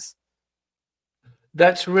businesses.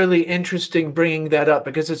 That's really interesting bringing that up,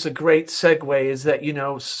 because it's a great segue. Is that,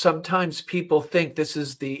 sometimes people think this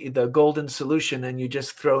is the golden solution, and you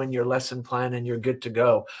just throw in your lesson plan and you're good to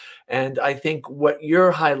go. And I think what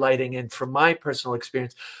you're highlighting, and from my personal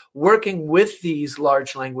experience, working with these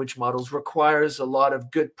large language models requires a lot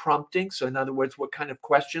of good prompting. So in other words, what kind of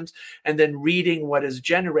questions, and then reading what is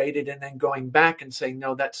generated and then going back and saying,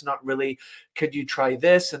 no, that's not really, could you try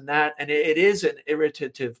this and that? And it is an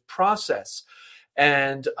iterative process.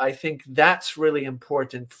 And I think that's really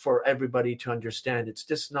important for everybody to understand.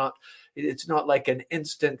 It's not like an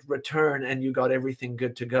instant return and you got everything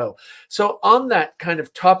good to go. So on that kind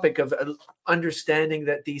of topic of understanding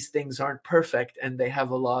that these things aren't perfect and they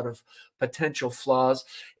have a lot of potential flaws,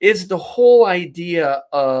 is the whole idea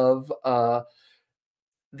of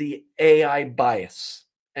the AI bias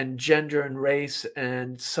and gender and race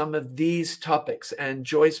and some of these topics. And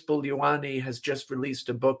Joyce Bugliani has just released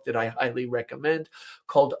a book that I highly recommend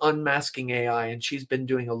called Unmasking AI. And she's been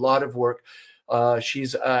doing a lot of work.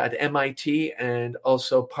 She's at MIT and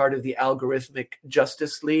also part of the Algorithmic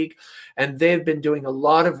Justice League. And they've been doing a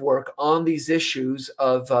lot of work on these issues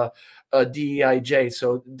of DEIJ,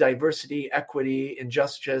 so diversity, equity,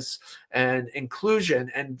 injustice, and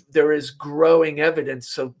inclusion. And there is growing evidence.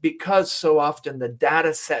 So because so often the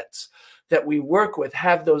data sets that we work with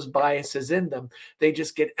have those biases in them, they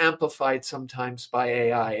just get amplified sometimes by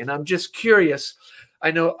AI. And I'm just curious,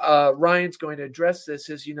 I know Ryan's going to address this,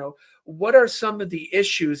 is, what are some of the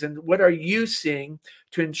issues and what are you seeing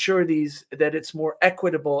to ensure that it's more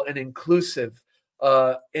equitable and inclusive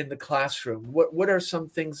in the classroom? What are some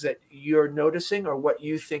things that you're noticing, or what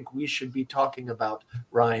you think we should be talking about,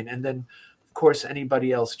 Ryan? And then, of course,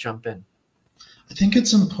 anybody else jump in. I think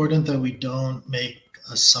it's important that we don't make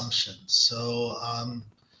assumptions. So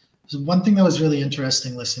one thing that was really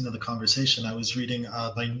interesting listening to the conversation, I was reading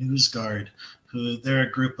by NewsGuard, who they're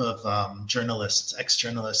a group of journalists,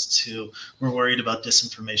 ex-journalists who were worried about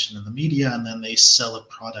disinformation in the media, and then they sell a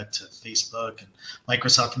product to Facebook and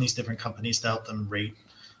Microsoft and these different companies to help them rate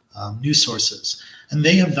news sources. And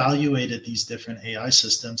they evaluated these different AI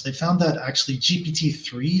systems. They found that actually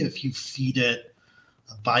GPT-3, if you feed it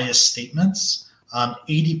biased statements,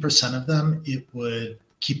 80% of them, it would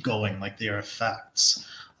keep going like they are facts.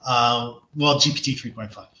 Well, GPT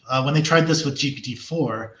 3.5. When they tried this with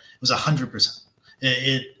GPT-4, it was 100%.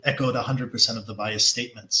 It echoed 100% of the biased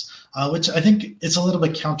statements, which I think is a little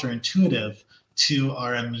bit counterintuitive to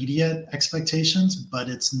our immediate expectations, but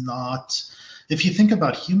it's not. If you think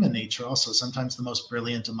about human nature also, sometimes the most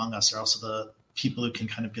brilliant among us are also the people who can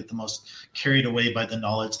kind of get the most carried away by the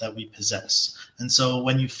knowledge that we possess. And so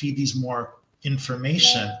when you feed these more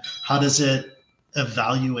information, how does it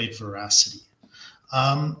evaluate veracity?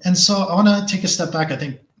 And so I want to take a step back. I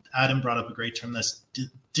think Adam brought up a great term, that's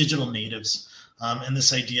digital natives. And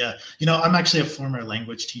this idea, I'm actually a former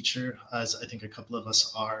language teacher, as I think a couple of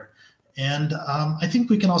us are. And I think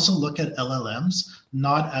we can also look at LLMs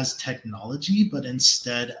not as technology, but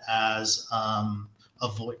instead as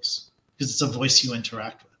a voice, because it's a voice you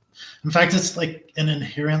interact with. In fact, it's like an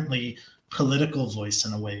inherently political voice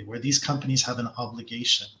in a way, where these companies have an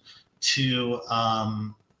obligation to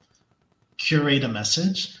curate a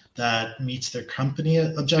message that meets their company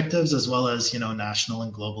objectives as well as national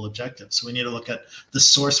and global objectives. So we need to look at the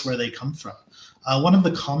source where they come from. One of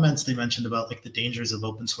the comments they mentioned about the dangers of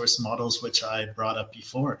open source models, which I brought up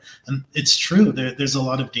before, and it's true. There's a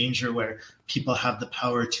lot of danger where people have the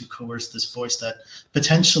power to coerce this voice that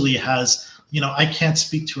potentially has, I can't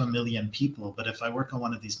speak to 1 million people, but if I work on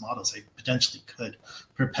one of these models, I potentially could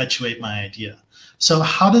perpetuate my idea. So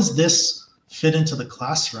how does this fit into the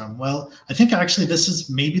classroom? Well, I think actually this is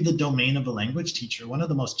maybe the domain of a language teacher. One of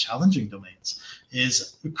the most challenging domains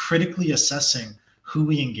is critically assessing who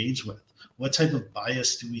we engage with. What type of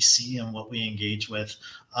bias do we see in what we engage with?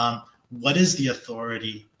 What is the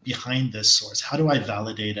authority behind this source? How do I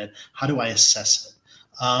validate it? How do I assess it?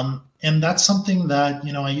 And that's something that,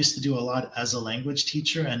 I used to do a lot as a language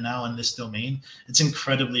teacher, and now in this domain, it's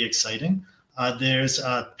incredibly exciting. There's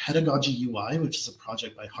Pedagogy UI, which is a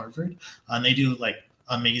project by Harvard, and they do like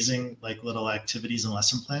amazing like little activities and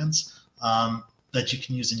lesson plans that you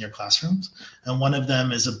can use in your classrooms. And one of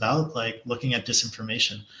them is about like looking at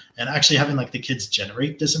disinformation and actually having like the kids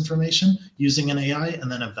generate disinformation using an AI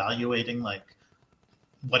and then evaluating like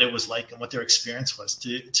what it was like and what their experience was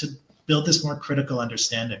to build this more critical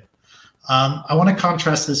understanding. I want to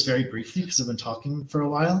contrast this very briefly because I've been talking for a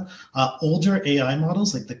while. Older AI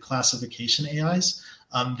models, like the classification AIs,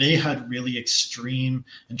 they had really extreme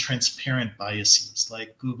and transparent biases.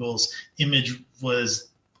 Like Google's image was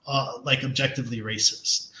like objectively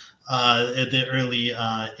racist. The early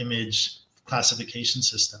image classification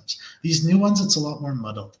systems. These new ones, it's a lot more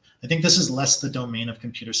muddled. I think this is less the domain of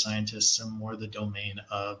computer scientists and more the domain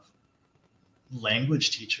of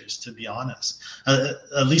language teachers, to be honest.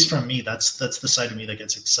 At least for me, that's the side of me that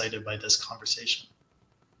gets excited by this conversation.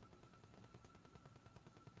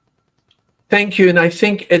 Thank you. And I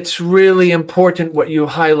think it's really important what you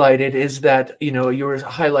highlighted is that, you're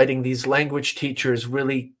highlighting these language teachers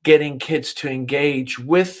really getting kids to engage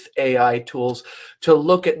with AI tools, to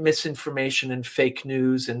look at misinformation and fake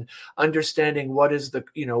news and understanding what is the,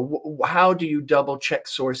 how do you double check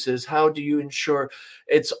sources? How do you ensure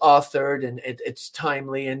it's authored and it's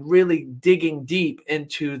timely, and really digging deep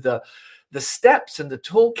into the steps and the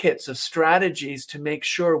toolkits of strategies to make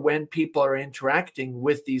sure when people are interacting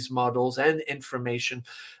with these models and information,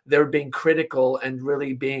 they're being critical and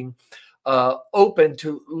really being open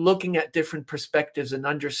to looking at different perspectives and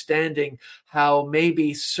understanding how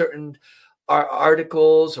maybe certain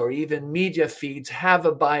articles or even media feeds have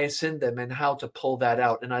a bias in them and how to pull that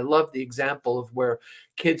out. And I love the example of where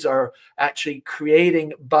kids are actually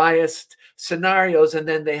creating biased scenarios and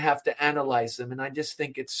then they have to analyze them. And I just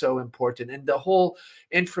think it's so important. And the whole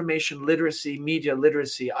information literacy, media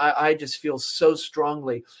literacy, I just feel so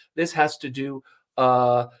strongly this has to do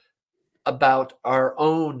about our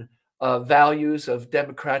own values of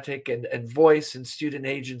democratic and voice and student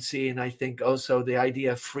agency. And I think also the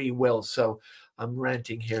idea of free will. So I'm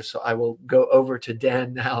ranting here, so I will go over to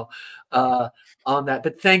Dan now on that.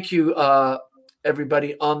 But thank you,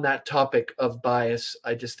 everybody, on that topic of bias.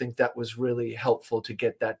 I just think that was really helpful to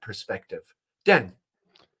get that perspective. Dan.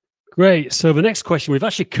 Great. So the next question, we've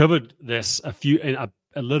actually covered this a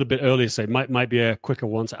little bit earlier, so it might be a quicker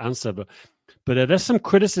one to answer, but there's some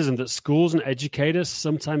criticism that schools and educators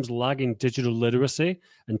sometimes lag in digital literacy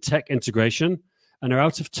and tech integration and are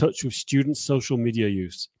out of touch with students' social media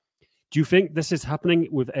use. Do you think this is happening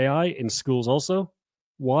with AI in schools also?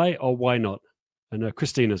 Why or why not? And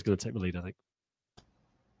Christina's going to take the lead, I think.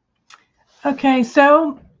 Okay,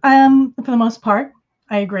 so for the most part,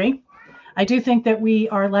 I agree. I do think that we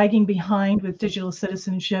are lagging behind with digital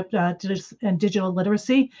citizenship and digital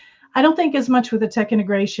literacy. I don't think as much with the tech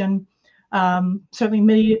integration.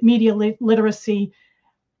 Certainly media literacy,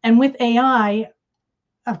 and with AI,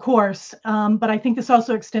 of course, but I think this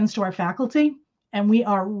also extends to our faculty, and we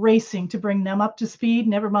are racing to bring them up to speed,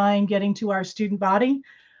 never mind getting to our student body.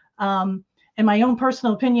 And my own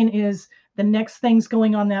personal opinion is the next things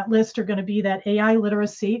going on that list are going to be that AI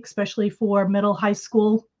literacy, especially for middle high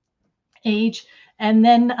school age, and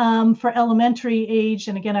then for elementary age.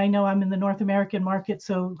 And again, I know I'm in the North American market,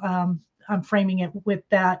 so I'm framing it with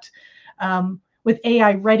that. With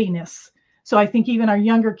AI readiness. So I think even our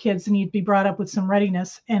younger kids need to be brought up with some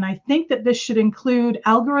readiness. And I think that this should include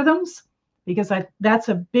algorithms, because that's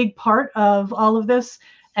a big part of all of this,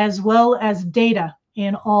 as well as data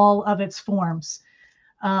in all of its forms.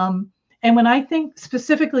 And when I think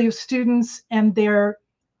specifically of students and their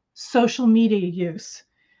social media use,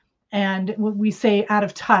 and what we say out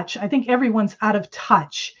of touch, I think everyone's out of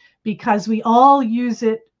touch because we all use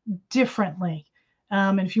it differently.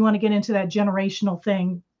 And if you want to get into that generational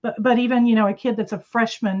thing, but even, a kid that's a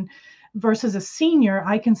freshman versus a senior,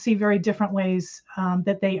 I can see very different ways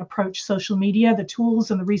that they approach social media, the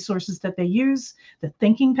tools and the resources that they use, the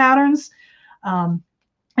thinking patterns.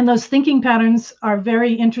 And those thinking patterns are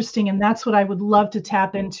very interesting. And that's what I would love to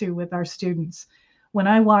tap into with our students. When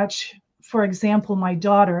I watch, for example, my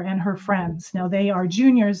daughter and her friends, now they are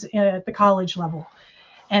juniors at the college level,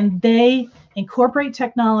 and they incorporate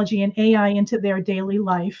technology and AI into their daily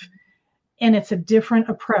life. And it's a different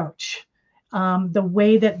approach. The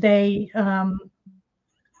way that they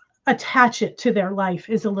attach it to their life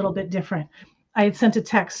is a little bit different. I had sent a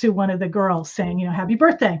text to one of the girls saying, happy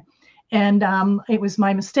birthday. And it was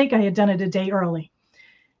my mistake. I had done it a day early.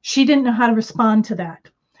 She didn't know how to respond to that.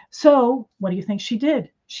 So what do you think she did?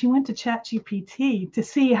 She went to ChatGPT to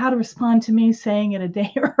see how to respond to me saying it a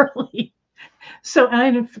day early. So I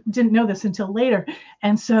didn't know this until later.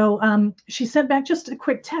 And so she sent back just a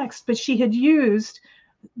quick text, but she had used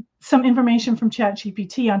some information from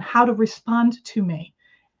ChatGPT on how to respond to me.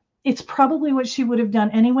 It's probably what she would have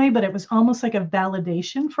done anyway, but it was almost like a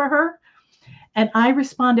validation for her. And I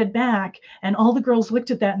responded back, and all the girls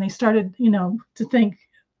looked at that and they started, to think,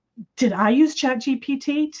 did I use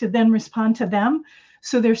ChatGPT to then respond to them?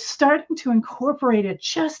 So they're starting to incorporate it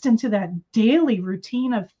just into that daily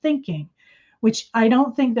routine of thinking, which I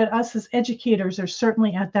don't think that us as educators are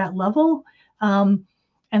certainly at that level.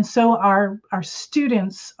 And so our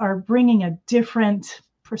students are bringing a different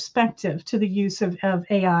perspective to the use of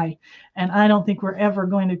AI. And I don't think we're ever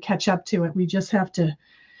going to catch up to it. We just have to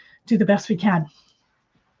do the best we can.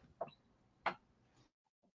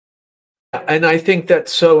 And I think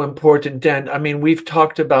that's so important, Dan. I mean, we've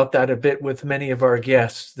talked about that a bit with many of our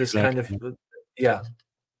guests, this kind of, yeah.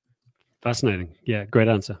 Fascinating. Yeah, great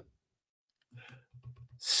answer.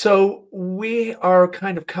 So we are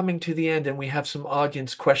kind of coming to the end and we have some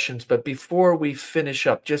audience questions. But before we finish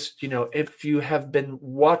up, just, if you have been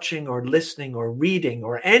watching or listening or reading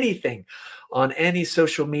or anything on any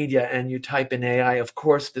social media and you type in AI, of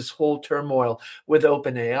course, this whole turmoil with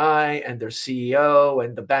OpenAI and their CEO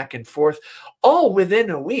and the back and forth, all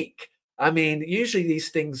within a week. I mean, usually these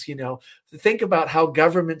things, think about how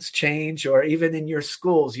governments change, or even in your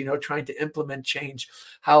schools, trying to implement change,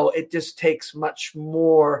 how it just takes much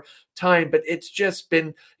more time. But it's just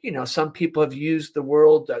been, some people have used the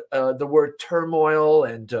word turmoil,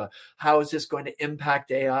 and how is this going to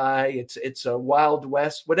impact AI? It's a wild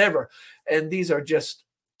west, whatever. And these are just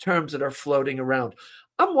terms that are floating around.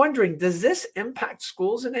 I'm wondering, does this impact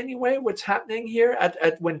schools in any way? What's happening here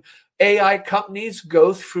at when AI companies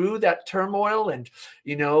go through that turmoil and,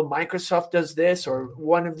 Microsoft does this or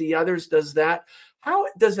one of the others does that? How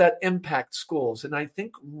does that impact schools? And I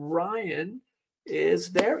think Ryan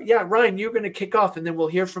is there. Yeah, Ryan, you're going to kick off and then we'll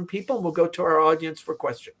hear from people and we'll go to our audience for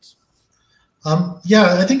questions.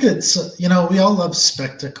 I think it's, we all love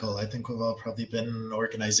spectacle. I think we've all probably been in an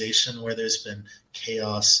organization where there's been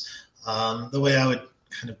chaos. The way I would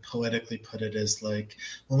kind of poetically put it is like,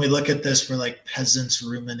 when we look at this, we're like peasants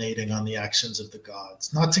ruminating on the actions of the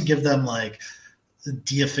gods, not to give them like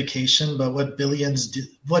deification, but what billionaires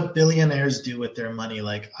do with their money.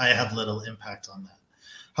 Like, I have little impact on that.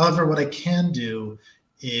 However, what I can do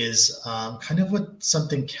is kind of what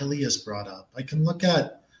something Kelly has brought up. I can look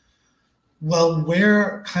at, well,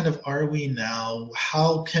 where kind of are we now?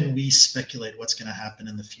 How can we speculate what's going to happen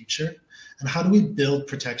in the future? And how do we build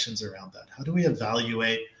protections around that? How do we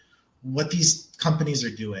evaluate what these companies are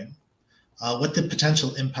doing, what the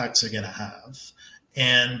potential impacts are going to have,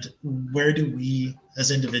 and where do we as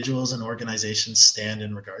individuals and organizations stand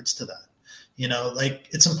in regards to that?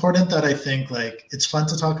 It's important that I think like it's fun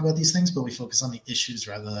to talk about these things, but we focus on the issues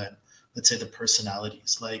rather than, let's say, the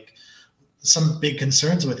personalities. Like, some big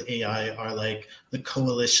concerns with AI are like the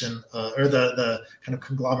coalition or the kind of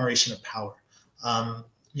conglomeration of power.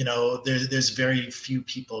 There's very few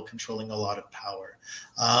people controlling a lot of power.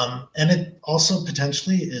 And it also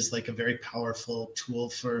potentially is like a very powerful tool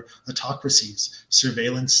for autocracies,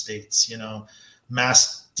 surveillance states,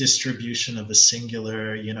 mass distribution of a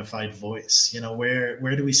singular unified voice.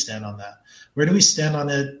 Where do we stand on that? Where do we stand on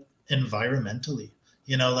it environmentally?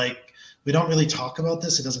 We don't really talk about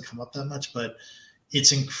this. It doesn't come up that much, but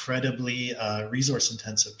it's incredibly resource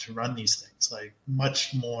intensive to run these things, like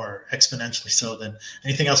much more exponentially so than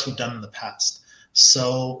anything else we've done in the past.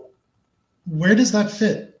 So where does that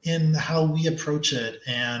fit in how we approach it?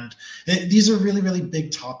 And these are really, really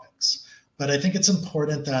big topics, but I think it's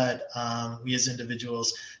important that we as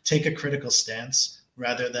individuals take a critical stance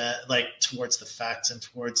rather than like towards the facts and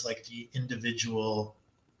towards like the individual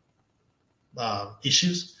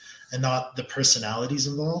issues, and not the personalities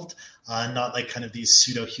involved, not like kind of these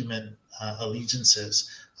pseudo-human allegiances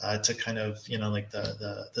to kind of, like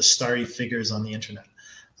the starry figures on the internet.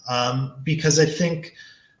 Because I think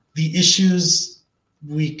the issues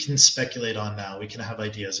we can speculate on now, we can have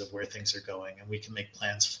ideas of where things are going and we can make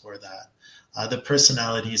plans for that. The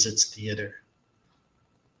personalities, it's theater.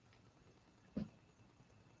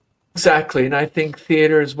 Exactly. And I think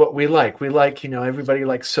theater is what we like. We like, everybody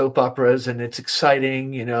likes soap operas and it's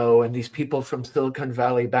exciting, and these people from Silicon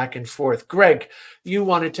Valley back and forth. Greg, you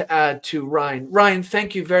wanted to add to Ryan. Ryan,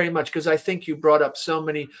 thank you very much because I think you brought up so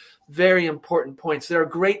many very important points. There are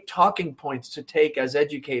great talking points to take as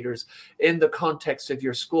educators in the context of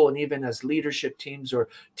your school and even as leadership teams or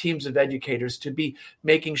teams of educators to be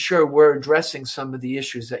making sure we're addressing some of the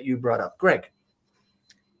issues that you brought up. Greg.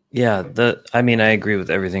 Yeah, I agree with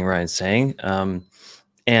everything Ryan's saying.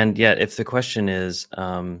 And yet, if the question is,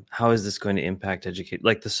 how is this going to impact education?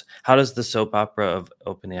 Like this, how does the soap opera of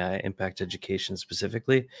OpenAI impact education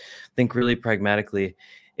specifically? I think really pragmatically,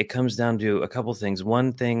 it comes down to a couple things.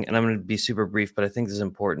 One thing, and I'm going to be super brief, but I think this is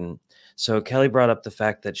important. So Kelly brought up the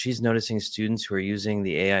fact that she's noticing students who are using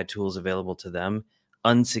the AI tools available to them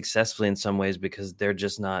unsuccessfully in some ways because they're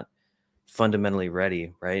just not fundamentally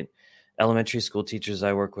ready, right? Elementary school teachers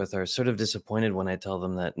I work with are sort of disappointed when I tell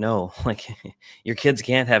them that no, like your kids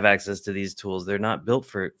can't have access to these tools. They're not built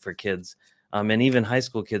for kids. And even high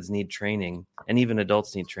school kids need training and even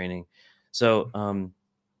adults need training. So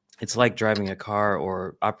it's like driving a car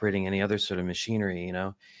or operating any other sort of machinery,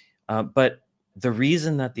 but the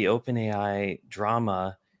reason that the OpenAI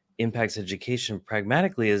drama impacts education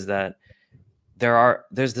pragmatically is that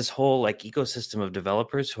there's this whole like ecosystem of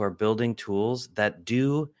developers who are building tools that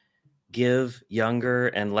do give younger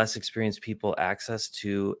and less experienced people access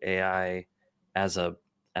to AI as a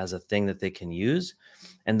thing that they can use.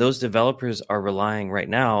 And those developers are relying right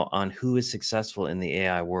now on who is successful in the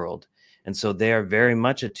AI world. And so they are very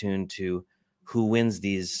much attuned to who wins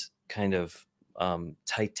these kind of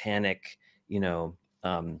titanic,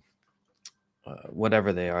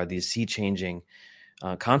 whatever they are, these sea-changing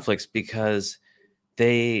conflicts, because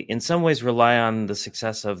they in some ways rely on the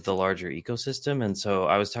success of the larger ecosystem. And so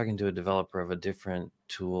I was talking to a developer of a different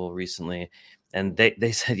tool recently, and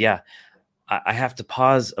they said, yeah, I have to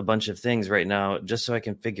pause a bunch of things right now just so I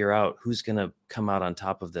can figure out who's going to come out on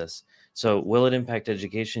top of this. So will it impact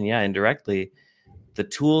education? Yeah, indirectly. The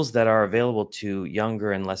tools that are available to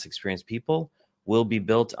younger and less experienced people will be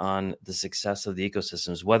built on the success of the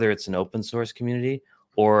ecosystems, whether it's an open source community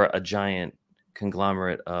or a giant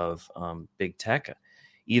conglomerate of big tech.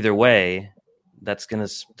 Either way, that's gonna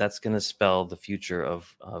spell the future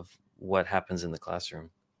of what happens in the classroom.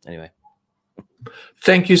 Anyway.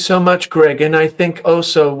 Thank you so much, Greg. And I think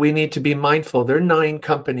also we need to be mindful. There are 9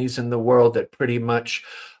 companies in the world that pretty much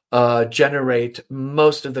generate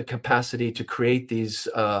most of the capacity to create these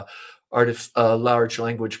large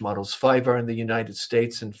language models. 5 are in the United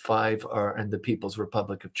States and 5 are in the People's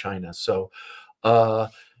Republic of China. So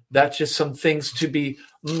that's just some things to be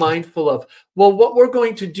mindful of. Well, what we're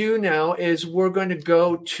going to do now is we're going to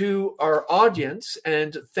go to our audience,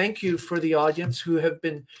 and thank you for the audience who have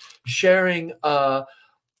been sharing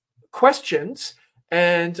questions.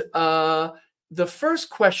 And the first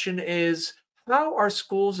question is, how are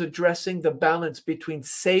schools addressing the balance between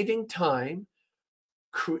saving time,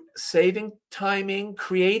 saving timing,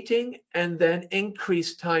 creating, and then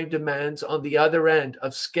increased time demands on the other end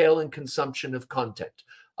of scale and consumption of content?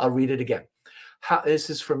 I'll read it again. This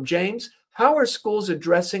is from James. How are schools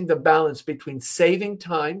addressing the balance between saving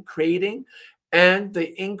time, creating, and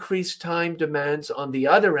the increased time demands on the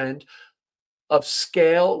other end of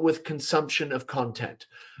scale with consumption of content?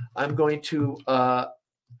 I'm going to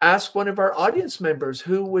ask one of our audience members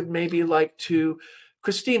who would maybe like to.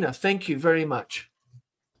 Christina, thank you very much.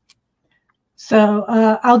 So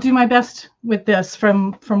I'll do my best with this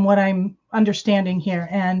from what I'm understanding here.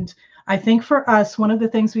 And I think for us, one of the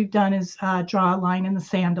things we've done is draw a line in the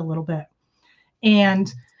sand a little bit.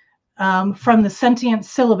 And from the sentient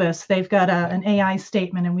syllabus, they've got an AI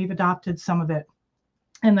statement, and we've adopted some of it.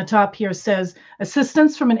 And the top here says,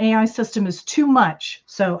 assistance from an AI system is too much.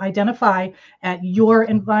 So identify at your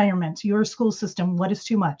environment, your school system, what is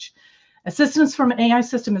too much. Assistance from an AI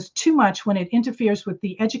system is too much when it interferes with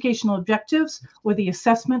the educational objectives or the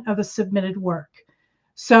assessment of a submitted work.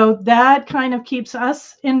 So that kind of keeps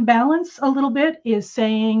us in balance a little bit, is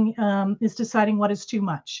saying, is deciding what is too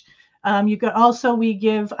much. You could also, we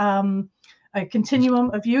give a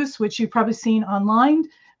continuum of use, which you've probably seen online,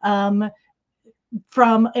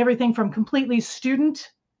 from everything from completely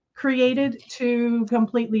student created to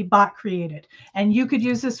completely bot created. And you could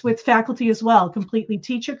use this with faculty as well, completely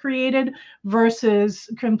teacher created versus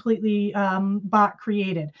completely bot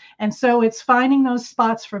created. And so it's finding those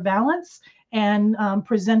spots for balance and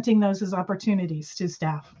presenting those as opportunities to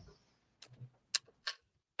staff.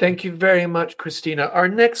 Thank you very much, Christina. Our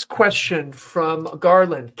next question from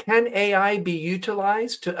Garland. Can AI be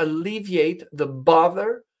utilized to alleviate the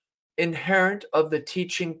bother inherent of the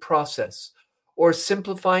teaching process? or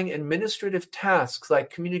simplifying administrative tasks like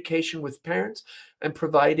communication with parents and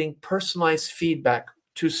providing personalized feedback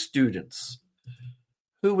to students.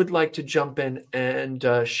 Who would like to jump in and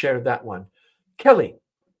share that one? Kelly.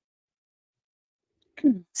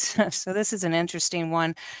 So this is an interesting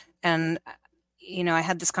one. And, I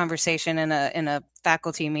had this conversation in a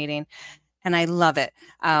faculty meeting, and I love it.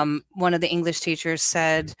 One of the English teachers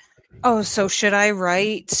said, "Oh, so should I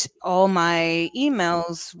write all my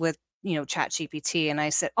emails with, ChatGPT?" And I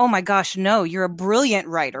said, "Oh my gosh, no, you're a brilliant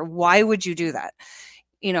writer. Why would you do that?"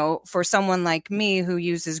 For someone like me who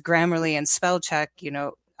uses Grammarly and spell check,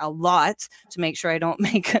 a lot to make sure I don't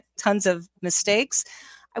make tons of mistakes,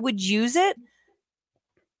 I would use it,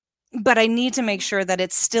 but I need to make sure that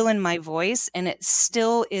it's still in my voice and it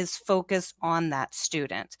still is focused on that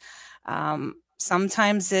student.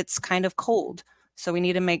 Sometimes it's kind of cold, so we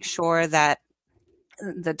need to make sure that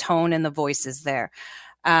the tone and the voice is there.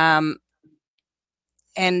 And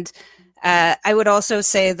I would also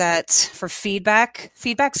say that for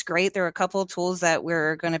feedback's great. There are a couple of tools that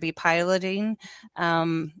we're going to be piloting.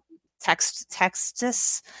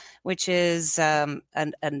 Textus, which is an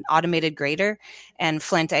automated grader, and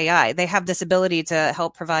Flint AI. They have this ability to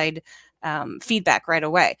help provide feedback right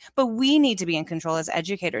away. But we need to be in control as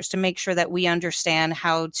educators to make sure that we understand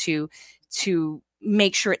how to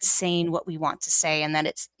make sure it's saying what we want to say, and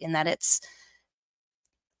that it's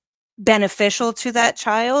beneficial to that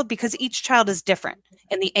child, because each child is different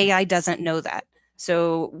and the AI doesn't know that.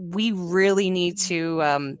 So we really need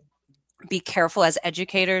to be careful as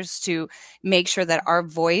educators to make sure that our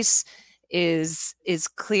voice is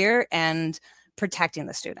clear and protecting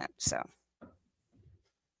the student. So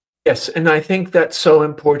yes, and I think that's so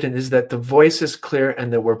important, is that the voice is clear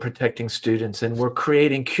and that we're protecting students, and we're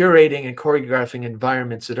curating and choreographing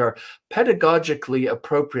environments that are pedagogically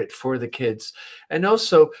appropriate for the kids. And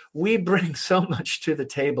also, we bring so much to the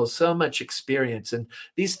table, so much experience, and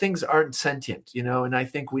these things aren't sentient, and I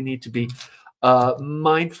think we need to be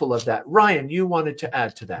mindful of that. Ryan, you wanted to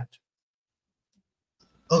add to that.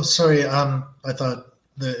 Oh, sorry. I thought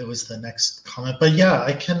that it was the next comment, but yeah,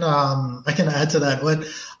 I can add to that. What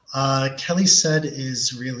Kelly said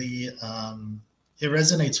is really it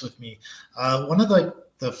resonates with me. One of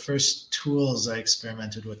the first tools I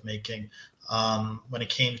experimented with making when it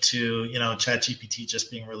came to ChatGPT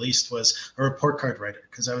just being released was a report card writer,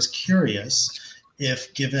 because I was curious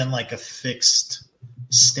if given like a fixed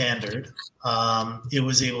standard, it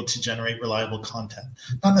was able to generate reliable content.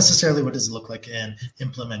 Not necessarily what does it look like in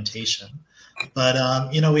implementation, but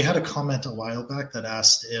we had a comment a while back that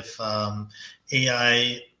asked if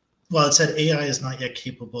AI. Well, it said AI is not yet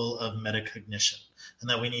capable of metacognition, and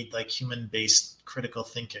that we need like human-based critical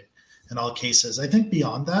thinking in all cases. I think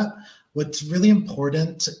beyond that, what's really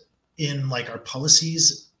important in like our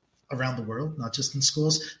policies around the world, not just in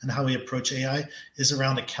schools, and how we approach AI is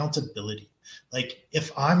around accountability. Like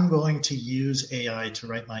if I'm going to use AI to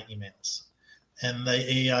write my emails, and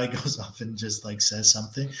the AI goes off and just like says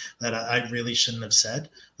something that I really shouldn't have said,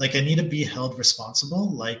 like I need to be held responsible.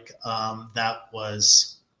 Like that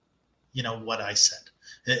was, what I said.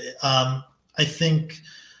 I think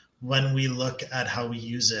when we look at how we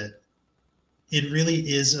use it, it really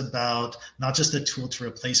is about not just a tool to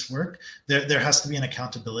replace work. There has to be an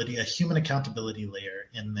accountability, a human accountability layer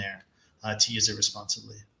in there to use it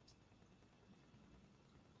responsibly.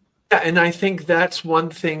 Yeah, and I think that's one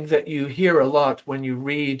thing that you hear a lot when you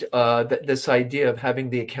read this idea of having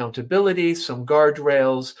the accountability, some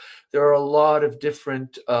guardrails. There are a lot of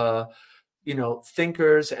different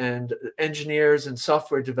thinkers and engineers and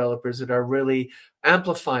software developers that are really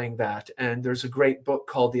amplifying that. And there's a great book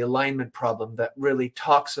called The Alignment Problem that really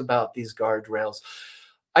talks about these guardrails.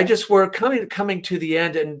 We're coming to the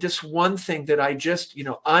end, and just one thing that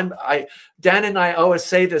Dan and I always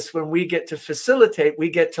say this: when we get to facilitate, we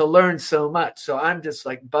get to learn so much. So I'm just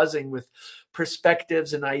like buzzing with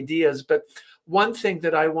perspectives and ideas. But one thing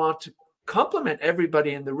that I want to compliment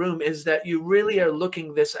everybody in the room is that you really are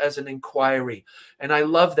looking this as an inquiry. And I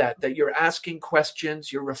love that you're asking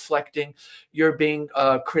questions, you're reflecting, you're being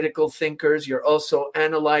critical thinkers, you're also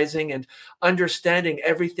analyzing and understanding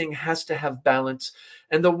everything has to have balance.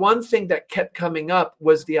 And the one thing that kept coming up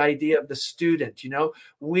was the idea of the student.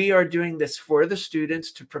 We are doing this for the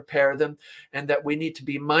students to prepare them, and that we need to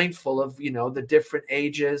be mindful of, the different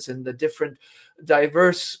ages and the different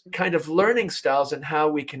diverse kind of learning styles and how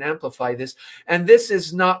we can amplify this. And this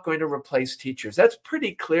is not going to replace teachers. That's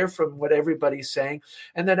pretty clear from what everybody's saying.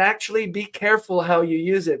 And then actually be careful how you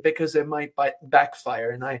use it, because it might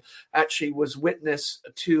backfire. And I actually was witness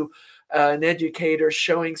to an educator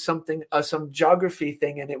showing something, some geography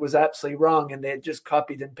thing, and it was absolutely wrong, and they had just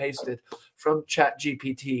copied and pasted from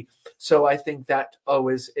ChatGPT. So I think that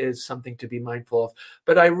always is something to be mindful of.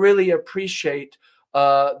 But I really appreciate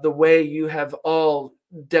the way you have all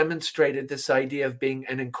demonstrated this idea of being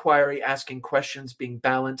an inquiry, asking questions, being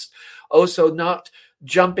balanced, also not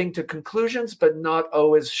jumping to conclusions, but not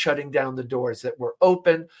always shutting down the doors, that we're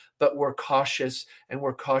open, but we're cautious, and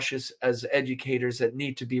we're cautious as educators that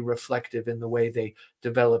need to be reflective in the way they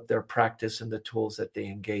develop their practice and the tools that they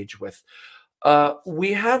engage with.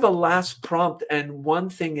 We have a last prompt, and one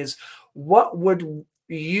thing is, what would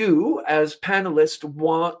you as panelists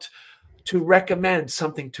want to recommend?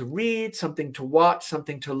 Something to read, something to watch,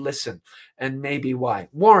 something to listen, and maybe why?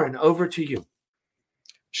 Warren, over to you.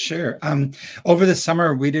 Sure. Over the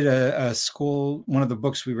summer, we did a school, one of the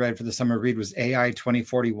books we read for the summer read was AI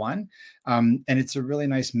 2041. And it's a really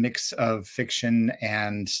nice mix of fiction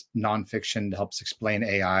and nonfiction to help explain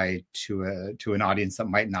AI to an audience that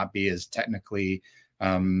might not be as technically,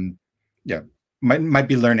 might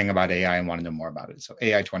be learning about AI and want to know more about it. So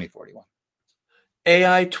AI 2041.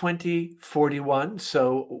 AI 2041.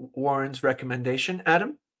 So Warren's recommendation.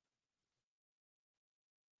 Adam?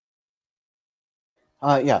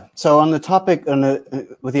 Yeah. So on the topic,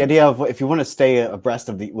 with the idea of if you want to stay abreast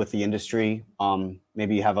of with the industry,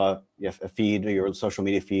 maybe you have a feed, or your social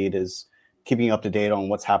media feed is keeping you up to date on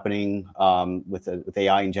what's happening with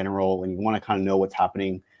AI in general, and you want to kind of know what's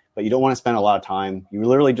happening, but you don't want to spend a lot of time. You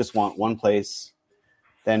literally just want one place.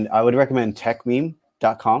 Then I would recommend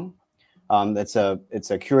techmeme.com. It's a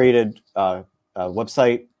curated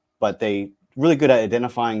website, but they really good at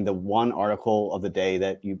identifying the one article of the day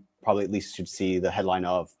that you probably at least should see the headline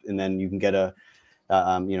of, and then you can get a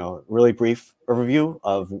really brief overview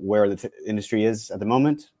of where the industry is at the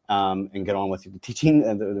moment, and get on with the teaching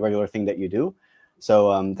and the regular thing that you do.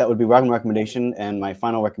 So that would be one recommendation, and my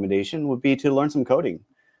final recommendation would be to learn some coding.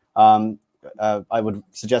 I would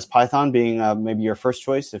suggest Python being maybe your first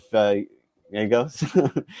choice. If there you go.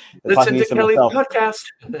 Listen to Kelly's podcast.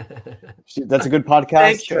 That's a good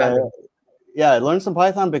podcast. Thank you. Yeah, I learned some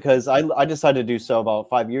Python because I decided to do so about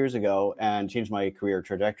 5 years ago and change my career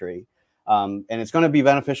trajectory. And it's going to be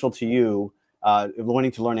beneficial to you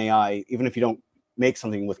wanting to learn AI, even if you don't make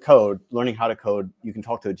something with code. Learning how to code, you can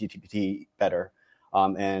talk to a GPT better.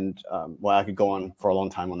 Well, I could go on for a long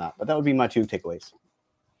time on that, but that would be my 2 takeaways.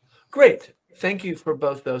 Great. Thank you for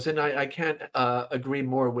both those. And I can't agree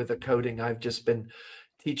more with the coding. I've just been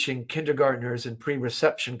teaching kindergartners and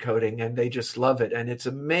pre-reception coding, and they just love it. And it's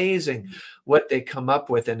amazing what they come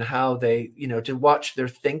up with and how they, to watch their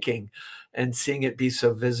thinking and seeing it be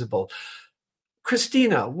so visible.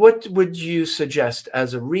 Christina, what would you suggest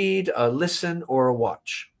as a read, a listen, or a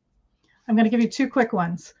watch? I'm going to give you 2 quick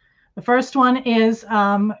ones. The first one is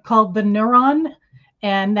called The Neuron.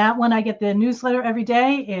 And that one, I get the newsletter every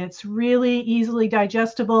day. It's really easily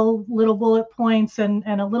digestible, little bullet points and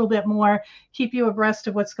a little bit more, keep you abreast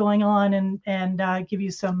of what's going on and give you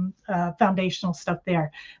some foundational stuff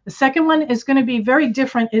there. The second one is going to be very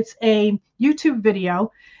different. It's a YouTube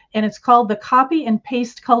video, and it's called The Copy and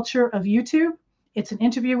Paste Culture of YouTube. It's an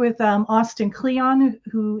interview with Austin Kleon,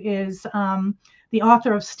 who is the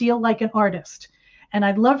author of Steal Like an Artist. And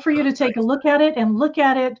I'd love for you to take a look at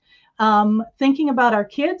it thinking about our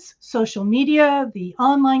kids, social media, the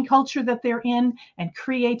online culture that they're in, and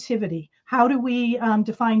creativity. How do we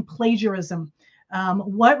define plagiarism?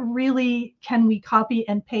 What really can we copy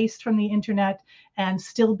and paste from the internet and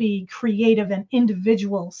still be creative and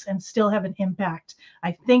individuals and still have an impact?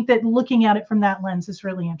 I think that looking at it from that lens is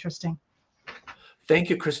really interesting. Thank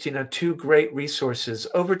you, Christina. 2 great resources.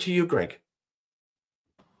 Over to you, Greg.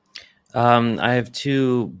 I have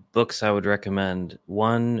 2 books I would recommend.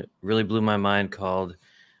 One really blew my mind, called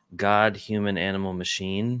God, Human, Animal,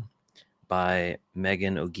 Machine by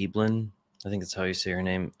Megan O'Geeblin. I think that's how you say her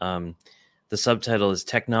name. The subtitle is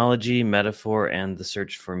Technology, Metaphor, and the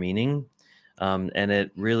Search for Meaning. And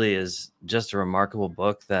it really is just a remarkable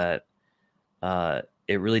book that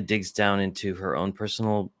it really digs down into her own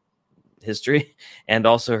personal history and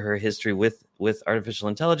also her history with artificial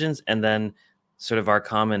intelligence, and then sort of our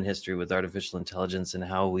common history with artificial intelligence and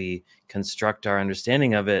how we construct our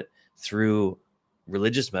understanding of it through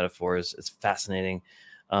religious metaphors. It's fascinating.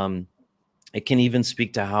 It can even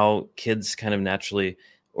speak to how kids kind of naturally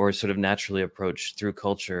approach through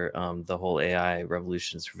culture the whole AI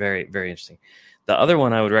revolution. It's very, very interesting. The other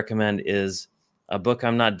one I would recommend is a book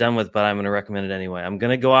I'm not done with, but I'm going to recommend it anyway. I'm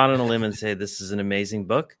going to go out on a limb and say this is an amazing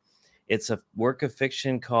book. It's a work of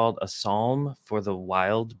fiction called A Psalm for the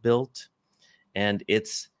Wild Built. And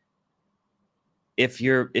it's, if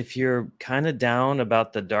you're kind of down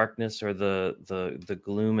about the darkness or the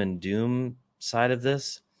gloom and doom side of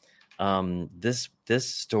this, this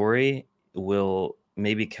story will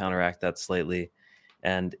maybe counteract that slightly.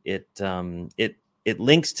 And it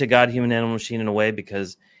links to God, Human, Animal, Machine in a way,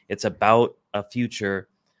 because it's about a future,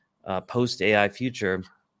 post AI future,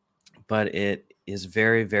 but it is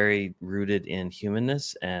very, very rooted in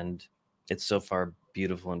humanness, and it's so far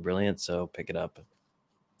beautiful and brilliant. So pick it up.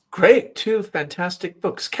 Great. 2 fantastic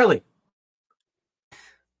books. Kelly.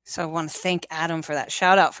 So I want to thank Adam for that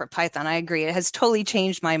shout out for Python. I agree. It has totally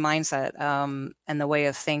changed my mindset and the way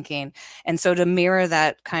of thinking. And so to mirror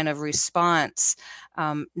that kind of response,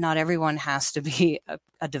 not everyone has to be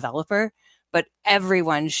a developer, but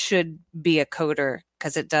everyone should be a coder,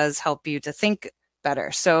 because it does help you to think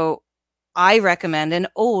better. So I recommend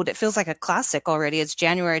it feels like a classic already. It's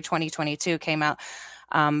January 2022 came out.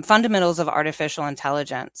 Fundamentals of Artificial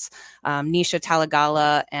Intelligence, Nisha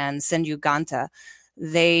Talagala and Sindhu Ganta.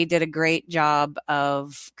 They did a great job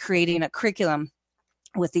of creating a curriculum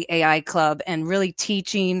with the AI Club and really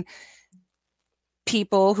teaching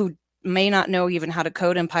people who may not know even how to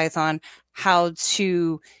code in Python how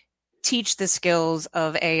to teach the skills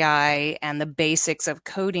of AI and the basics of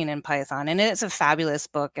coding in Python. And it's a fabulous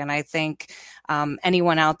book. And I think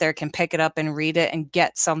anyone out there can pick it up and read it and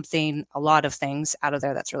get a lot of things out of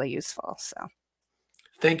there that's really useful. So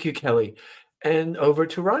Thank you, Kelly. And over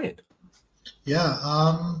to Ryan. Yeah,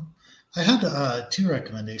 I had 2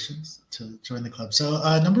 recommendations to join the club. So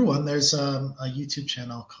number one, there's a YouTube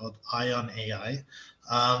channel called Eye on AI.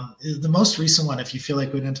 The most recent one, if you feel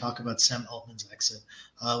like we didn't talk about Sam Altman's exit,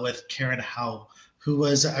 with Karen Howe, who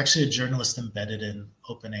was actually a journalist embedded in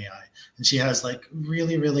OpenAI. And she has like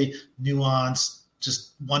really, really nuanced,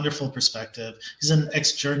 just wonderful perspective. He's an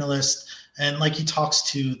ex-journalist, and like he talks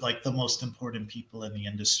to like the most important people in the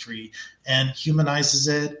industry and humanizes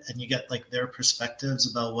it, and you get like their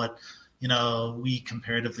perspectives about what, we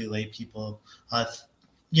comparatively lay people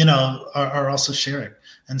are also sharing.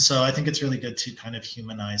 And so I think it's really good to kind of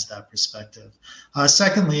humanize that perspective.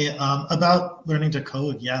 Secondly, about learning to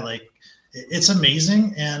code, it's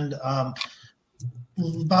amazing. And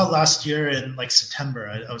about last year in like September,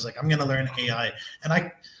 I was like, I'm going to learn AI. And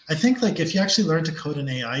I think like if you actually learn to code in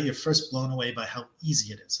AI, you're first blown away by how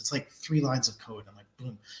easy it is. It's like 3 lines of code and like,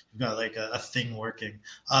 boom, you've got like a thing working.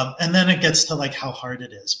 And then it gets to like how hard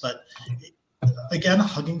it is. But again,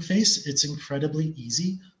 Hugging Face, it's incredibly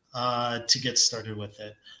easy to get started with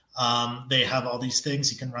it. They have all these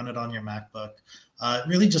things. You can run it on your MacBook.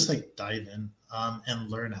 Really just like dive in and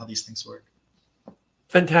learn how these things work.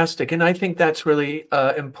 Fantastic. And I think that's really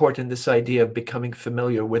important, this idea of becoming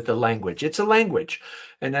familiar with the language. It's a language.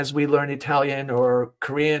 And as we learn Italian or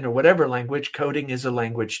Korean or whatever language, coding is a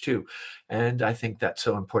language too. And I think that's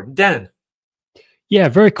so important. Dan. Yeah,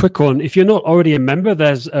 very quick one. If you're not already a member,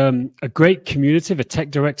 there's a great community, the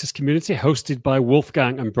tech directors community, hosted by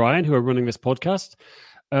Wolfgang and Brian, who are running this podcast.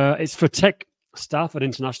 It's for tech staff at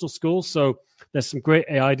international schools. So there's some great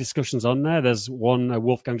AI discussions on there. There's one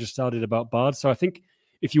Wolfgang just started about Bard. So I think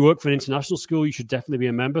if you work for an international school, you should definitely be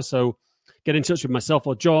a member. So get in touch with myself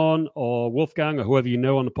or John or Wolfgang or whoever you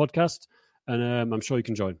know on the podcast, and I'm sure you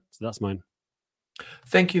can join. So that's mine.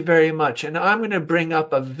 Thank you very much. And I'm going to bring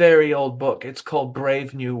up a very old book. It's called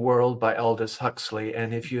Brave New World by Aldous Huxley.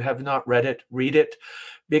 And if you have not read it, read it,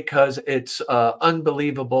 because it's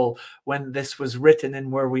unbelievable when this was written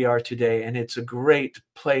and where we are today. And it's a great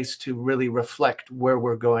place to really reflect where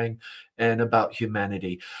we're going and about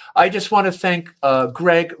humanity. I just want to thank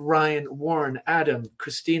Greg, Ryan, Warren, Adam,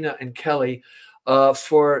 Christina, and Kelly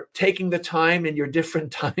for taking the time in your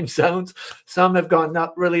different time zones. Some have gone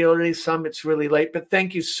up really early, some it's really late, but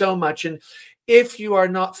thank you so much. And if you are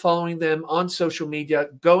not following them on social media,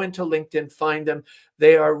 go into LinkedIn, find them.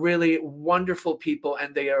 They are really wonderful people,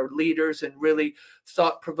 and they are leaders and really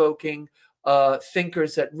thought-provoking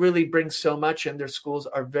thinkers that really bring so much, and their schools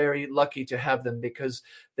are very lucky to have them because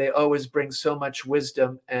they always bring so much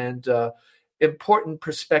wisdom and important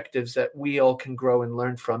perspectives that we all can grow and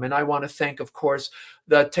learn from. And I want to thank, of course,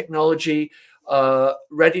 the Technology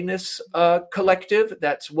Readiness Collective.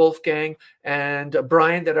 That's Wolfgang and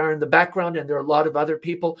Brian that are in the background, and there are a lot of other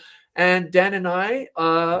people. And Dan and I,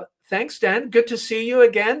 thanks, Dan. Good to see you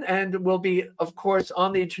again. And we'll be, of course,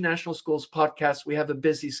 on the International Schools podcast. We have a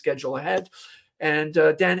busy schedule ahead. And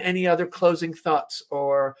Dan, any other closing thoughts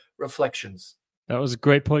or reflections? That was a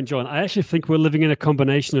great point, John. I actually think we're living in a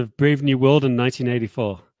combination of Brave New World and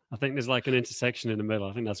 1984. I think there's like an intersection in the middle.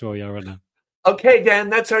 I think that's where we are right now. Okay, Dan,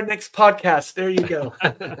 that's our next podcast. There you go.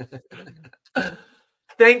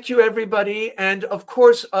 Thank you, everybody. And of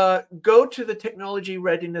course, go to the Technology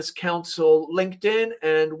Readiness Council LinkedIn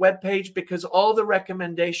and webpage, because all the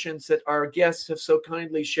recommendations that our guests have so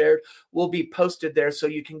kindly shared will be posted there. So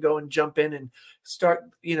you can go and jump in and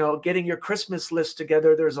start, getting your Christmas list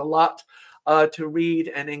together. There's a lot to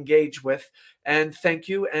read and engage with. And thank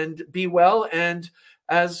you, and be well. And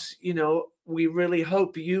as you know, we really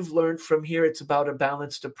hope you've learned from here. It's about a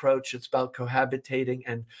balanced approach. It's about cohabitating,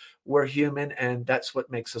 and we're human, and that's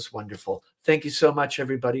what makes us wonderful. Thank you so much,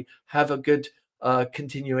 everybody. Have a good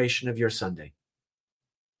continuation of your Sunday.